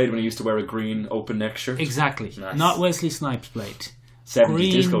this Blade when he used to wear a green open neck shirt? Exactly. Nice. Not Wesley Snipes Blade. 70s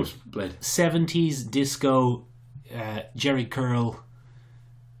Green, disco Blade. 70s disco, Jerry Curl,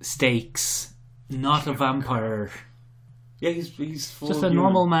 stakes, not a vampire. Yeah, he's full Just a human.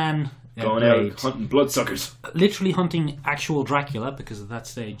 normal man. Going Blade. out hunting bloodsuckers. Literally hunting actual Dracula because at that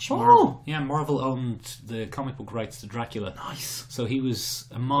stage, Oh! Marvel owned the comic book rights to Dracula. Nice. So he was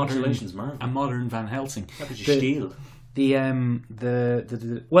a modern, Congratulations, Marvel. a modern Van Helsing. How did you steal?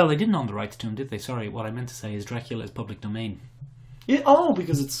 Well, they didn't own the rights to him, did they? Sorry, what I meant to say is Dracula is public domain. Yeah,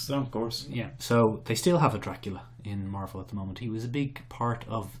 because it's... Oh, of course. Yeah, so they still have a Dracula in Marvel at the moment. He was a big part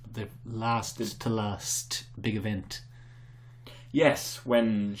of the last big event. Yes,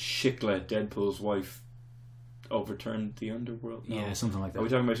 when Shikla, Deadpool's wife, overturned the underworld. No. Yeah, something like that. Are we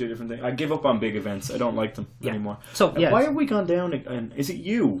talking about two different things? I give up on big events. I don't like them anymore. So, yeah. Why have we gone down again? Is it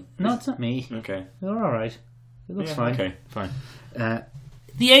you? No, it's not me. Okay. You're alright. It looks fine. Okay, fine.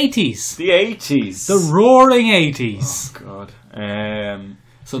 The 80s. The 80s. The roaring 80s. Oh, God.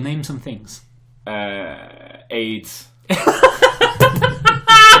 So name some things. AIDS.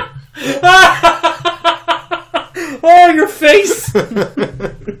 Oh, your face!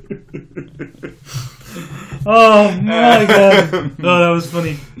 Oh my god! Oh, that was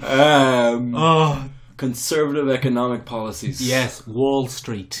funny. Conservative economic policies. Yes, Wall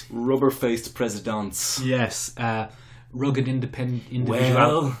Street. Rubber-faced presidents. Yes, rugged independent individual.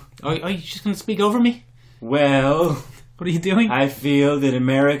 Well, Are you just going to speak over me? well, What are you doing? I feel that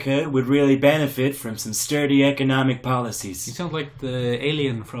America would really benefit from some sturdy economic You policies. sound like the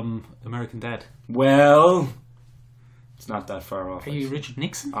alien from American Dad. Well, it's not that far off. Are you Richard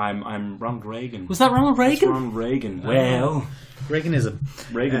Nixon? I'm Ronald Reagan. Was that Ronald It's Reagan? Ronald Reagan. Well, Reaganism.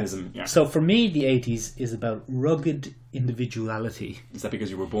 Reaganism. Yeah. So for me, the 80s is about rugged individuality. Is that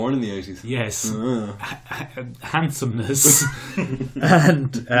because you were born in the 80s? Yes. Uh. Handsomeness.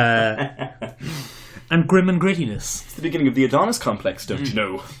 and grim and grittiness. It's the beginning of the Adonis complex, don't you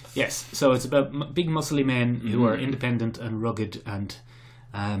know? Yes. So it's about big muscly men who are independent and rugged and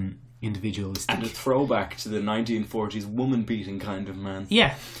individualistic. And a throwback to the 1940s woman-beating kind of man.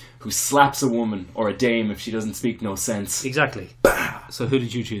 Yeah, Who slaps a woman, or a dame if she doesn't speak no sense. exactly. So who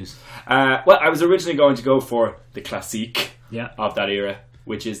did you choose? Well, I was originally going to go for the classique Yeah. of that era,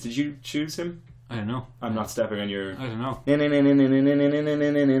 which is, did you choose him? I don't know. I'm not stepping on your... I don't know. No.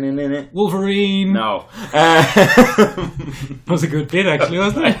 Wolverine. That was a good bit, actually,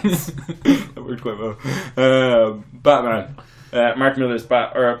 wasn't it? That worked quite well. Batman. Mark Miller's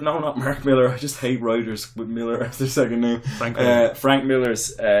no, not Mark Miller. I just hate writers with Miller as their second name. Frank Miller. Frank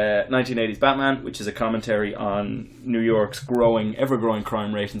Miller's 1980s Batman, which is a commentary on New York's ever-growing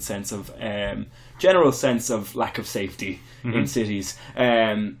crime rate and general sense of lack of safety in cities.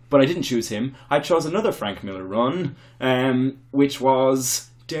 But I didn't choose him. I chose another Frank Miller run, which was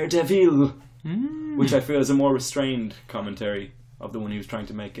Daredevil, which I feel is a more restrained commentary of the one he was trying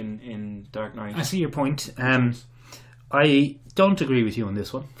to make in Dark Knight. I see your point. I don't agree with you on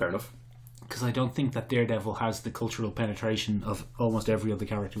this one. Fair enough. Because I don't think that Daredevil has the cultural penetration of almost every other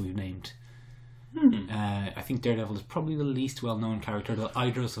character we've named. I think Daredevil is probably the least well-known character that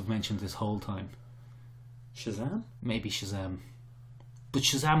either of us have mentioned this whole time. Shazam? Maybe Shazam. But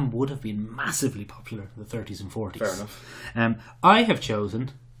Shazam would have been massively popular in the 30s and 40s. Fair enough. I have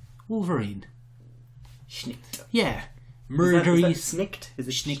chosen Wolverine. Schnicked. Yeah. Murdery... Snicked? Is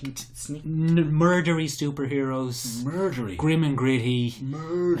it Schnicked. Snicked? Murdery superheroes. Murdery. Grim and gritty.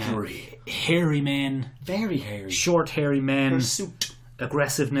 Murdery. Hairy men. Very hairy. Short hairy men. Hirsute.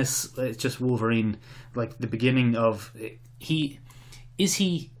 Aggressiveness. It's just Wolverine. Like the beginning of... He's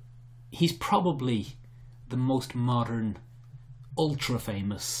probably the most modern, ultra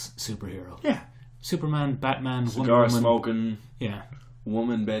famous superhero. Yeah. Superman, Batman, Wonder Cigar Woman. smoking, Yeah.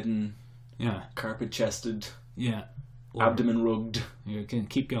 woman bedding, Yeah. carpet chested, Yeah. abdomen rugged, You can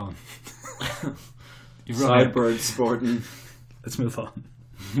keep going. You've run out. sideburns sporting, Let's move on.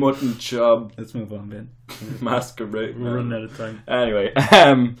 mutton chub, Let's move on, Ben. masquerade. We're running out of time. Anyway,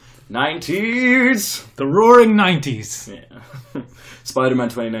 90s. The Roaring 90s. Yeah. Spider-Man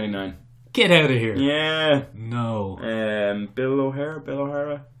 2099. Get out of here. Yeah. No. Bill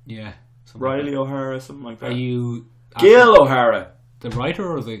O'Hara, Yeah. Something Riley like O'Hara, something like that. that. Are you Gil O'Hara. the writer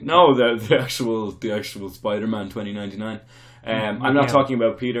or the... No, the actual Spider-Man 2099. I'm not Miguel. talking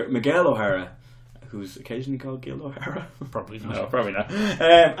about Miguel O'Hara, who's occasionally called Gil O'Hara. Probably not. No, probably not.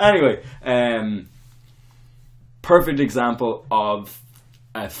 Anyway, perfect example of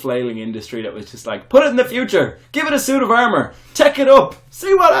a flailing industry that was just like, put it in the future, give it a suit of armor, tech it up,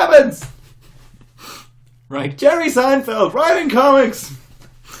 see what happens. Right. Jerry Seinfeld writing comics.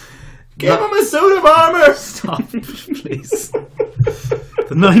 Give him a suit of armor. Stop, please.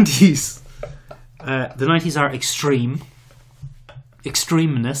 The 90s. The 90s are extreme.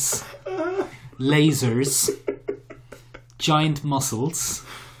 Extremeness. Lasers. Giant muscles.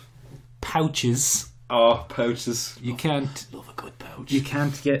 Pouches. Oh, pouches. You can't... Love a good pouch. You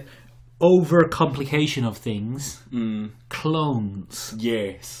can't get over complication of things. Clones.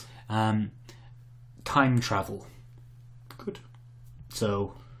 Yes. Time travel. Good.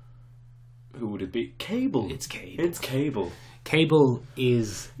 So Who would it be? Cable. it's Cable. It's Cable. Cable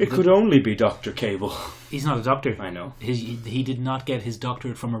is... It could only be Dr. Cable. He's not a doctor. I know. He did not get his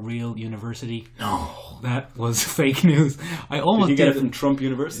doctorate from a real university. No. That was fake news. I almost Did you get it from Trump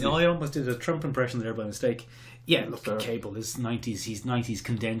University? I almost did a Trump impression there by mistake. Yeah, look, Fair. Cable is 90s. He's 90s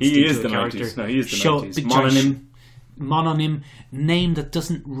condensed He into is a the character. 90s. No, he is the Show- 90s. big Mononym. Mononym. Name that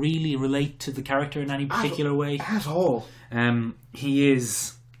doesn't really relate to the character in any particular way. At all. He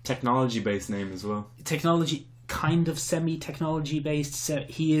is... Technology-based name as well. Technology... kind of semi-technology based. So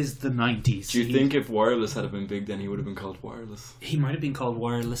he is the 90s. Do you think if wireless had been big, then he would have been called wireless? He might have been called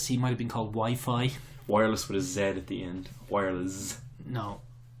wireless. He might have been called Wi-Fi. Wireless with a Z at the end. Wireless. No,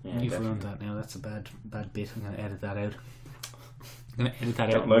 Yeah, you've definitely. ruined that now. That's a bad bit. I'm going to edit that out. I'm going to edit that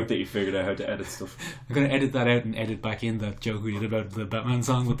I out. don't like that you figured out how to edit stuff. I'm going to edit that out and edit back in that joke we did about the Batman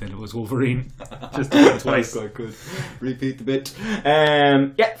song, but then it was Wolverine. Just did it twice. Quite good. Repeat the bit.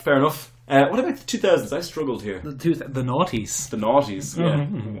 Yeah, fair enough. What about the 2000s? I struggled here. The noughties. The noughties, yeah.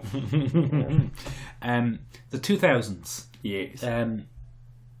 The 2000s. Yes.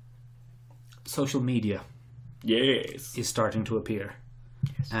 Social media Yes. is starting to appear.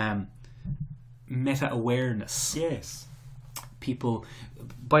 Meta awareness. Yes. People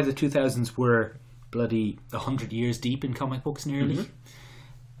by the 2000s were bloody 100 years deep in comic books nearly.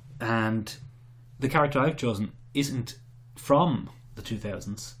 And the character I've chosen isn't from the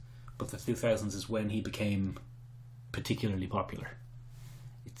 2000s, but the 2000s is when he became particularly popular.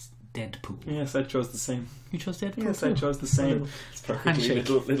 It's Deadpool. Yes, I chose the same. You chose Deadpool? Yes, I chose the same. It's perfectly handshake.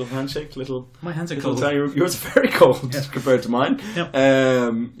 little handshake, little. My hands are little cold. tiny, yours are very cold compared to mine. Yep.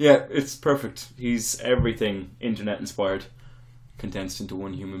 Yeah, it's perfect. He's everything internet inspired, condensed into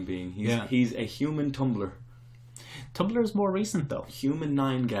one human being. He's a human Tumblr. Tumblr is more recent though. Human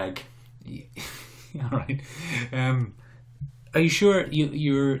 9gag. All right. Are you sure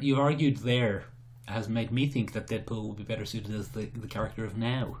you argued there has made me think that Deadpool would be better suited as the character of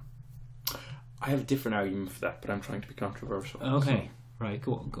now? I have a different argument for that, but I'm trying to be controversial. Okay. Right,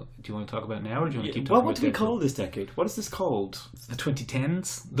 go. Do you want to talk about now, or do you want to keep talking Well, about what do we Deadpool? call this decade? What is this called? The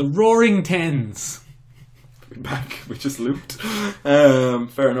 2010s? The Roaring Tens! We're back. We just looped.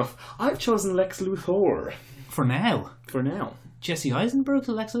 Fair enough. I've chosen Lex Luthor For now. for now. Jesse Eisenberg's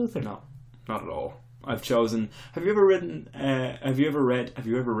Lex Luthor? No, not at all. I've chosen. Have you ever read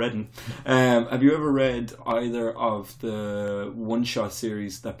either of the one-shot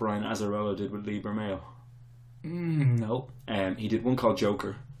series that Brian Azzarello did with Lee Bermejo? No. He did one called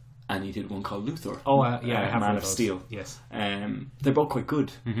Joker, and he did one called Luthor. Oh, yeah, I have Man read of those. Steel. Yes. They're both quite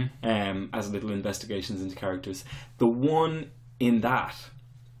good as little investigations into characters. The one in that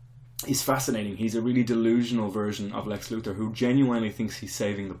is fascinating. He's a really delusional version of Lex Luthor who genuinely thinks he's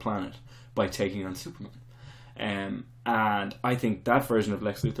saving the planet by taking on Superman. And I think that version of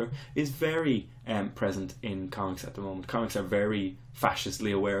Lex Luthor is very present in comics at the moment. Comics are very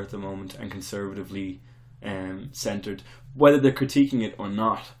fascistly aware at the moment and conservatively centered, whether they're critiquing it or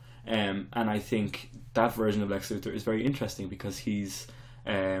not. And I think that version of Lex Luthor is very interesting because he's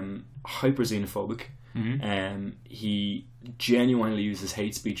hyper xenophobic. He genuinely uses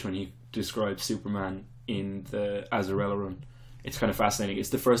hate speech when he describes Superman in the Azzarello run. It's kind of fascinating. It's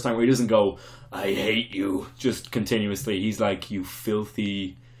the first time where he doesn't go, "I hate you," just continuously. He's like, you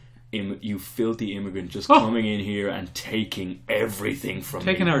filthy immigrant just coming in here and taking everything from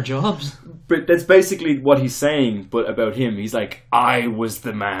Taking me. our jobs. But that's basically what he's saying, but about him. He's like, I was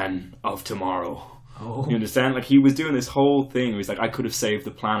the man of tomorrow. Oh. You understand? Like, he was doing this whole thing where he's like, I could have saved the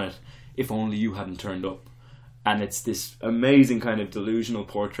planet if only you hadn't turned up. And it's this amazing kind of delusional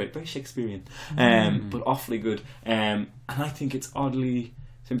portrait, very Shakespearean, but awfully good. And I think it's oddly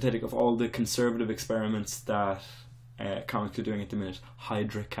sympathetic of all the conservative experiments that comics are doing at the minute.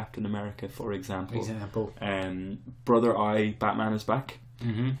 Hydra, Captain America, for example. Brother Eye, Batman is back.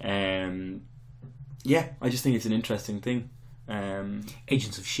 Yeah, I just think it's an interesting thing.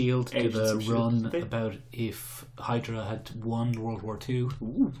 Agents of S.H.I.E.L.D. did a run S.H.I.E.L.D. about if Hydra had won World War II.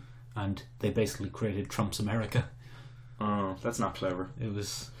 Ooh. And they basically created Trump's America. Oh, that's not clever. It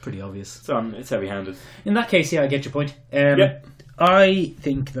was pretty obvious. It's heavy-handed. In that case, yeah, I get your point. Yep. I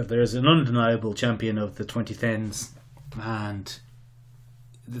think that there's an undeniable champion of the 2010s, and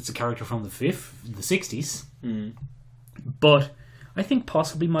it's a character from the 60s. But I think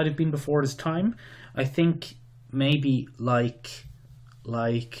possibly might have been before his time. I think maybe like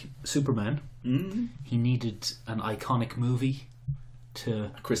Superman, he needed an iconic movie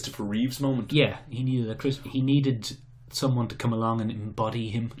to A Christopher Reeves moment. he needed someone to come along and embody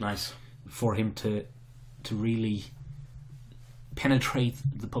him. Nice. For him to really penetrate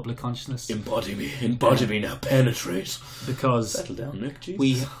the public consciousness. Embody me now, penetrate. Because Settle down, Nick.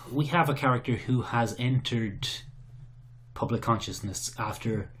 Jeez. we have a character who has entered public consciousness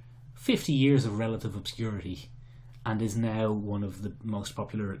after 50 years of relative obscurity and is now one of the most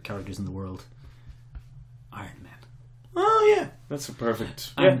popular characters in the world. Iron Man. Oh yeah, that's a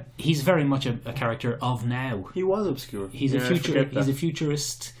perfect. And he's very much a character of now. He was obscure. He's a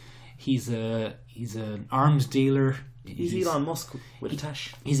futurist. He's an arms dealer. He's Elon Musk with a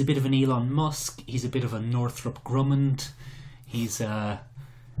tash. He's a bit of an Elon Musk. He's a bit of a Northrop Grumman. He's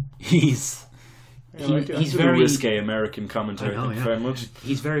he's a very risque American commentary. I know, yeah. Very much.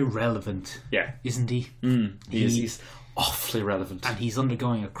 He's very relevant, Yeah, isn't he? he's awfully relevant. And he's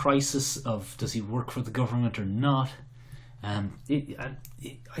undergoing a crisis of does he work for the government or not.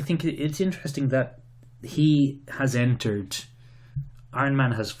 I think it's interesting that he has entered. Iron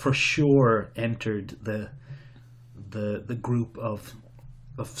Man has for sure entered the group of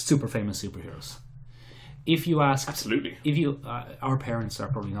super famous superheroes. If you ask, Absolutely. if you our parents are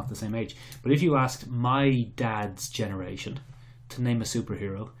probably not the same age, but if you asked my dad's generation to name a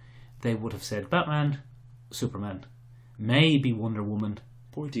superhero, they would have said Batman, Superman, maybe Wonder Woman,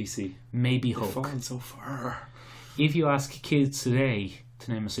 Poor DC. maybe They've Hulk. fallen so far. If you ask kids today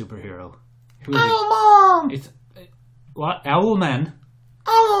to name a superhero, who Mom! it's what? Owlman?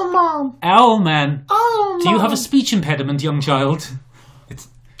 Oh, Mom! Owlman? Oh, Do you have a speech impediment, young child?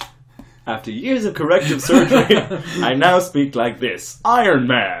 After years of corrective surgery, I now speak like this. Iron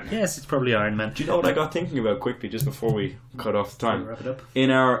Man. Yes, it's probably Iron Man. Do you know what I got thinking about quickly just before we cut off the time? Wrap it up.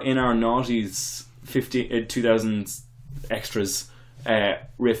 In our noughties 2000s extras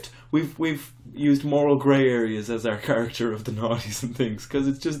rift, we've used moral grey areas as our character of the noughties and things, because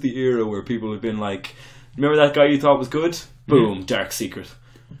it's just the era where people have been like, remember that guy you thought was good? Boom, dark secret.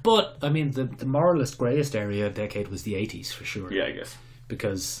 But I mean, the moralist greyest area decade was the 80s for sure. Yeah, I guess.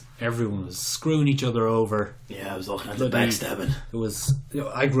 Because everyone was screwing each other over. Yeah, I was all kinds Bloody- of backstabbing. There was,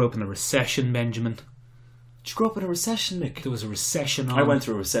 I grew up in a recession, Benjamin. Did you grow up in a recession, Nick? There was a recession on. I went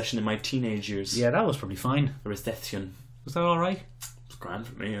through a recession in my teenage years. Yeah, that was probably fine. A recession. Was that all right? It was grand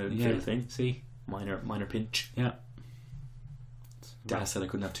for me. I didn't Yeah. feel a thing. See, Minor pinch. yeah, Dad said I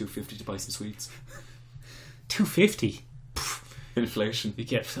couldn't have $2.50 to buy some sweets. $2.50. Inflation. You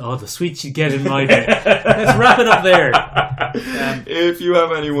get the sweets you get in my day. Let's wrap it up there. If you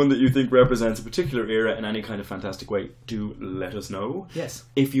have anyone that you think represents a particular era in any kind of fantastic way, do let us know. Yes.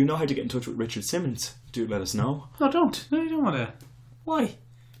 If you know how to get in touch with Richard Simmons, do let us know. No, don't. No, you don't want to. Why?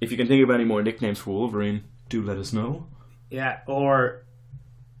 If you can think of any more nicknames for Wolverine, do let us know. Yeah. Or.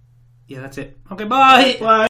 Yeah, that's it. Okay. Bye. Bye.